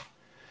sometime.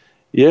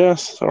 Yeah,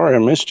 sorry I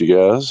missed you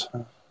guys.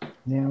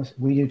 Yeah,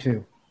 we do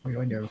too. We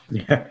really do.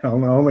 Yeah,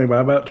 only by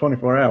about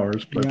 24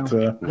 hours. But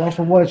well,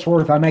 for what it's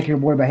worth, I make your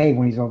boy behave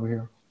when he's over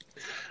here.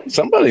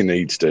 Somebody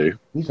needs to.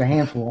 He's a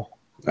handful.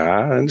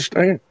 I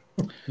understand.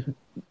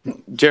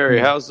 Jerry,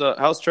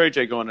 how's Trey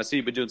J going? I see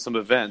you've been doing some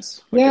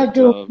events. Yeah, at,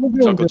 we're doing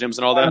Jungle good. Gyms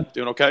and all that.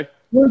 Doing okay?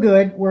 We're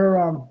good.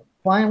 We're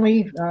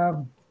finally. I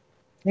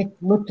think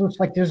looks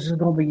like this is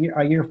going to be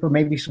a year for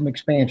maybe some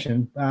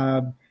expansion.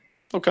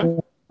 Okay.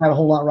 Not a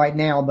whole lot right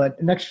now, but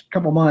the next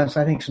couple of months,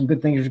 I think some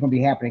good things are going to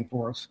be happening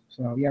for us.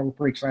 So yeah, we're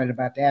pretty excited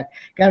about that.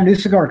 Got a new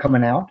cigar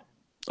coming out.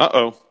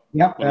 Uh-oh.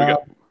 Yep. What do we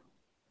got?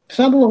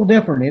 Something a little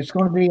different. It's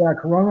going to be a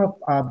Corona,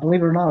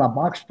 believe it or not, a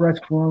box press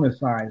Corona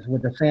size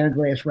with a San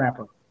Andreas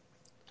wrapper.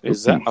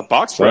 Is that a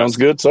box press? Sounds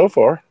good so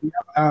far.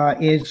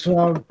 It's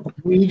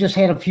we just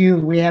had a few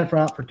we had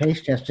out for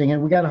taste testing,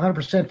 and we got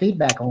 100%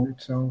 feedback on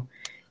it. So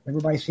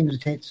everybody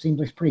seems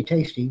like pretty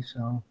tasty.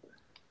 So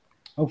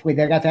hopefully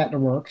they got that in the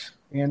works.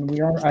 And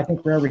I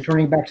think we are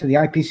returning back to the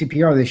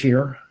IPCPR this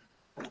year.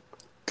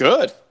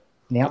 Good.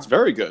 Yeah, that's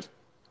very good.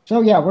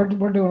 So yeah, we're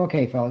doing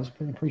okay, fellas.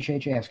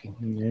 Appreciate you asking.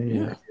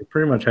 Yeah. You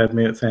pretty much had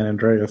me at San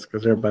Andreas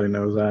because everybody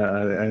knows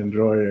I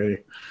enjoy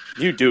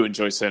You do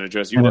enjoy San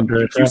Andreas. You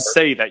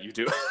say that you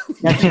do.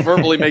 You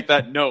verbally make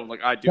that known,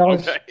 like I do.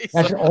 Fellas, okay.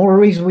 That's the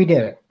only reason we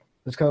did it.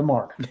 Let's go to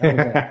Mark.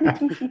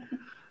 That was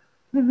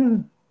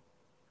it.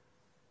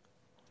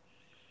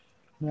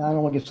 Now, I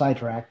don't want to get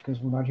sidetracked because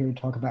we're not here to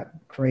talk about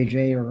Trey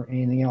J or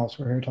anything else.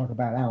 We're here to talk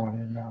about Alan.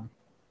 And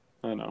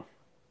I know.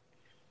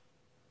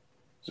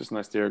 It's just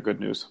nice to hear good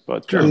news.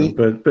 But sure,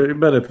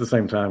 but at the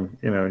same time,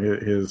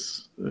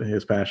 his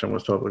passion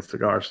was totally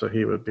cigars, so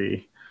he would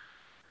be.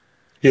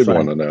 He'd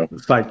want to know.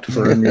 Psyched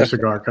for a new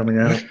cigar coming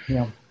out.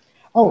 Yeah.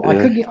 Oh,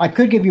 yeah. I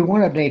could give you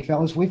one update,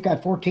 fellas. We've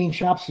got 14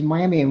 shops in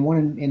Miami and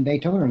one in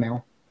Daytona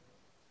now.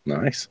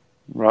 Nice.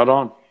 Right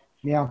on.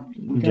 Yeah.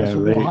 We've got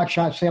some real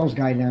hotshot sales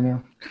guy down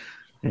there.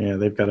 Yeah,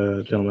 they've got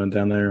a gentleman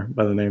down there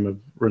by the name of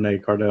Rene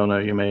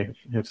Cardona. You may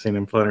have seen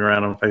him floating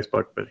around on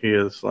Facebook, but he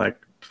is like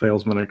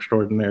salesman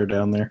extraordinaire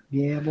down there.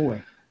 Yeah,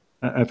 boy.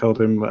 I told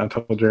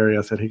Jerry,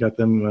 I said he got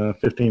them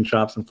 15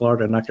 shops in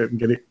Florida, and I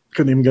couldn't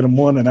even get him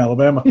one in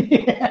Alabama.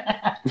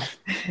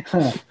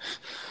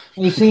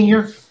 Hey,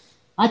 Senior,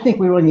 I think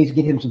we really need to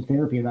get him some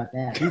therapy about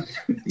that.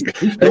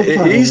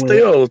 He's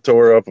still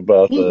tore up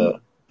about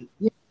that.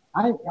 Yeah,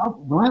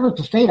 when I was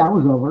to state, I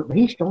was over it, but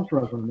he's still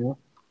struggling there.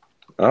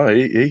 Oh,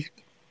 he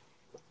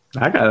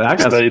I got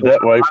stayed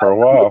that way for a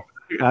while.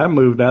 I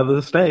moved out of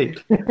the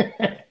state.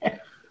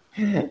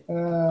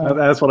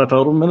 That's what I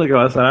told him a minute ago.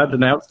 I said I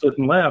denounced it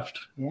and left.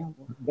 Yeah,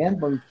 Ben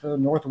moved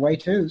north away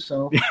too.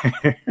 So,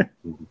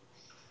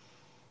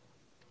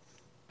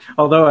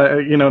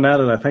 although now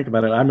that I think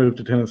about it, I moved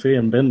to Tennessee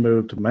and Ben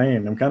moved to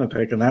Maine. I'm kind of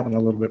taking that one a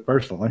little bit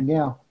personally.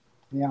 Yeah.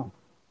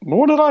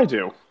 What did I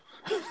do?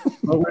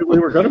 Well, we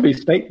were going to be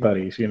state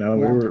buddies, We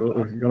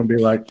were going to be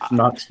like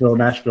Knoxville,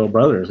 Nashville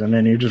brothers, and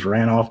then you just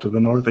ran off to the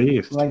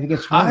Northeast. Well,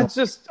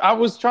 I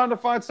was trying to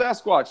find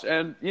Sasquatch,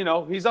 and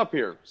he's up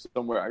here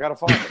somewhere. I got to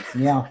find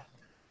him. Yeah.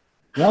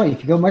 Well,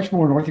 if you go much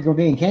more north, you're going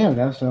to be in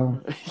Canada.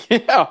 So.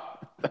 Yeah.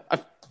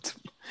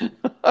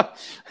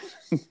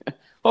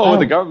 With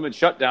the government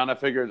shutdown, I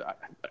figured I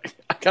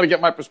got to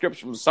get my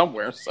prescription from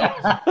somewhere. So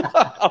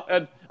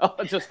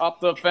I'll just hop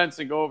the fence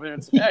and go over there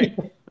and say, "Hey,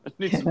 I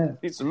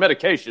need some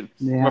medication."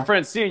 Yeah. My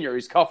friend Senior,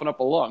 he's coughing up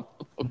a lung.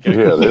 Okay.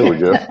 Yeah, there we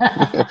go.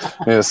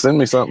 Yeah, send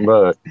me something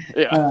back.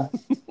 Yeah.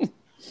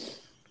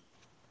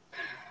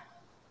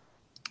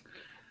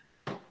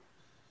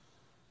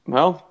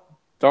 Well,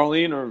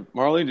 Darlene or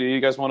Marley, do you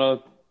guys want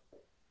to?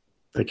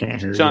 They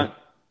can't hear you.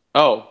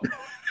 Oh,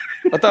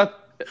 I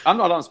thought I'm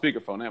not on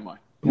speakerphone, am I?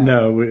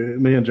 No,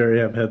 me and Jerry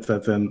have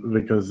headsets in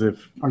because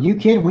if. Are you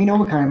kidding? We know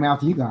what kind of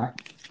mouth you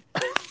got.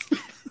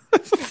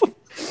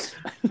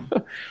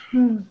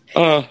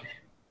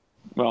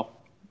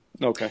 Well,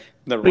 okay.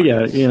 Never But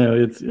mind. yeah,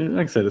 it's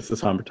like I said, it's the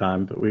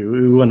summertime, but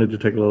we wanted to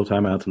take a little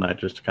time out tonight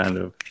just to kind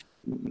of,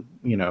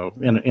 in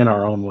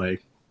our own way,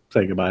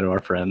 say goodbye to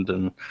our friend.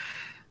 And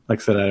like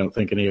I said, I don't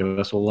think any of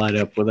us will light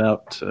up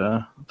without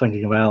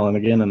thinking of Alan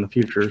again in the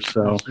future.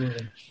 So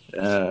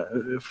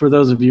for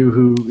those of you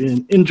who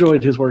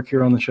enjoyed his work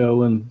here on the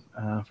show, and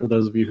for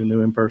those of you who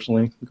knew him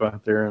personally, go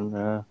out there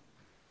and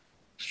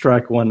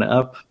strike one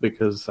up,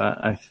 because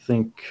I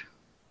think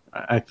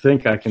I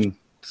can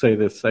say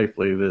this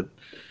safely, that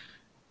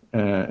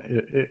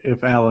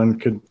if Alan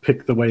could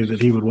pick the way that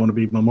he would want to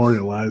be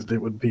memorialized, it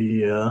would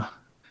be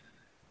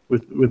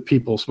with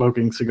people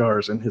smoking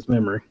cigars in his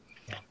memory.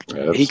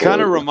 Absolutely. He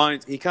kind of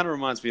reminds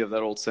me of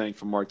that old saying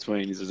from Mark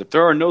Twain. He says, "If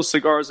there are no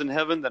cigars in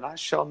heaven, then I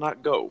shall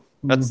not go."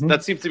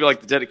 That seems to be like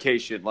the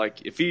dedication.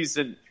 Like if he's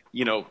in,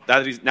 now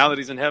that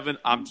he's in heaven,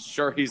 I'm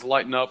sure he's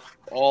lighting up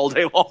all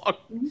day long.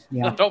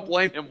 Yeah. I don't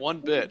blame him one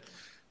bit.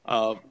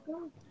 I'm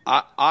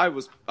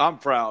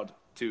proud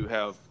to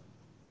have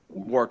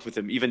worked with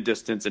him, even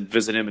distance, and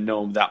visit him and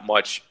know him that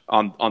much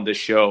on this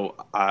show.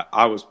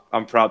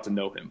 I'm proud to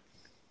know him.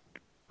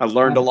 I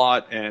learned a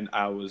lot, and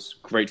I was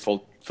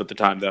grateful for the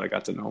time that I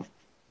got to know him.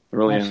 I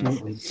really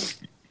Absolutely.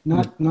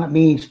 am. Not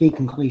meaning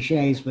speaking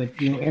cliches, but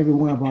every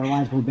one of our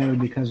lives were better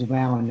because of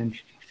Alan, and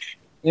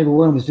every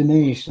one was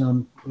diminished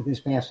some with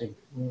his passing.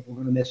 We're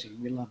going to miss him.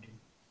 We loved him.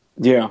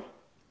 Yeah,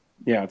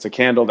 it's a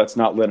candle that's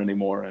not lit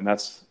anymore, and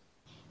that's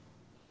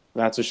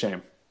a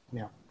shame.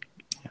 Yeah,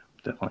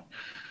 definitely.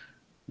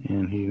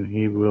 And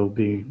he will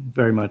be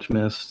very much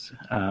missed.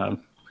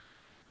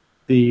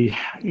 We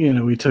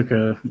took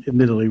a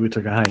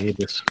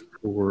hiatus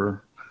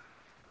for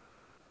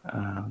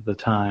the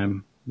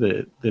time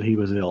that he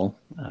was ill.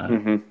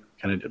 Kind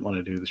of didn't want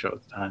to do the show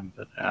at the time,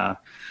 but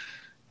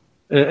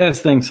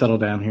as things settle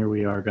down here,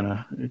 we are going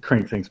to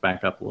crank things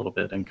back up a little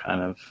bit and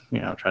kind of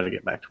try to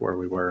get back to where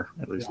we were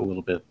at least a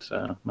little bit.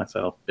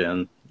 Myself,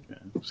 Ben,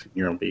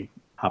 will be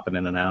hopping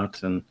in and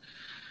out, and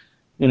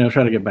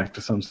try to get back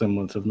to some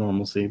semblance of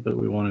normalcy. But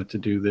we wanted to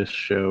do this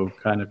show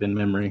kind of in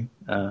memory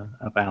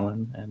of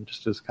Alan, and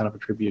just as kind of a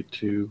tribute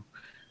to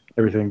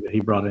everything that he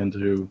brought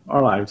into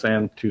our lives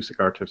and to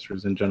Cigar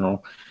Tipsters in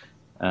general.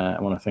 I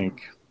want to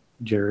thank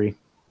Jerry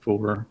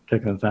for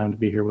taking the time to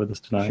be here with us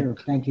tonight. Sure,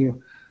 thank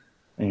you.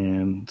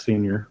 And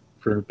Senior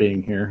for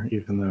being here,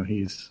 even though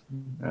he's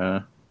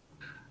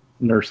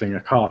nursing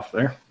a cough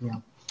there. Yeah.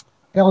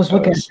 Fellas,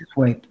 look at it this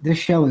way. This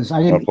show is...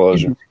 My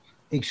pleasure.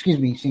 Excuse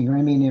me, Senior, I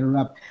didn't mean to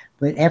interrupt.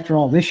 But after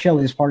all, this show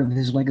is part of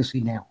his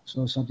legacy now.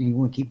 So it's something you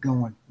want to keep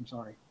going. I'm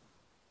sorry.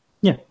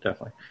 Yeah,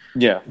 definitely.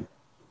 Yeah.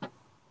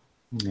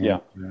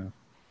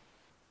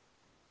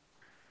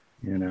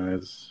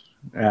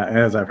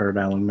 As I've heard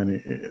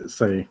Alan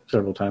say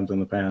several times in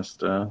the past,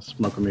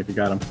 smoke 'em if you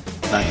got 'em.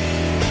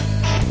 Bye.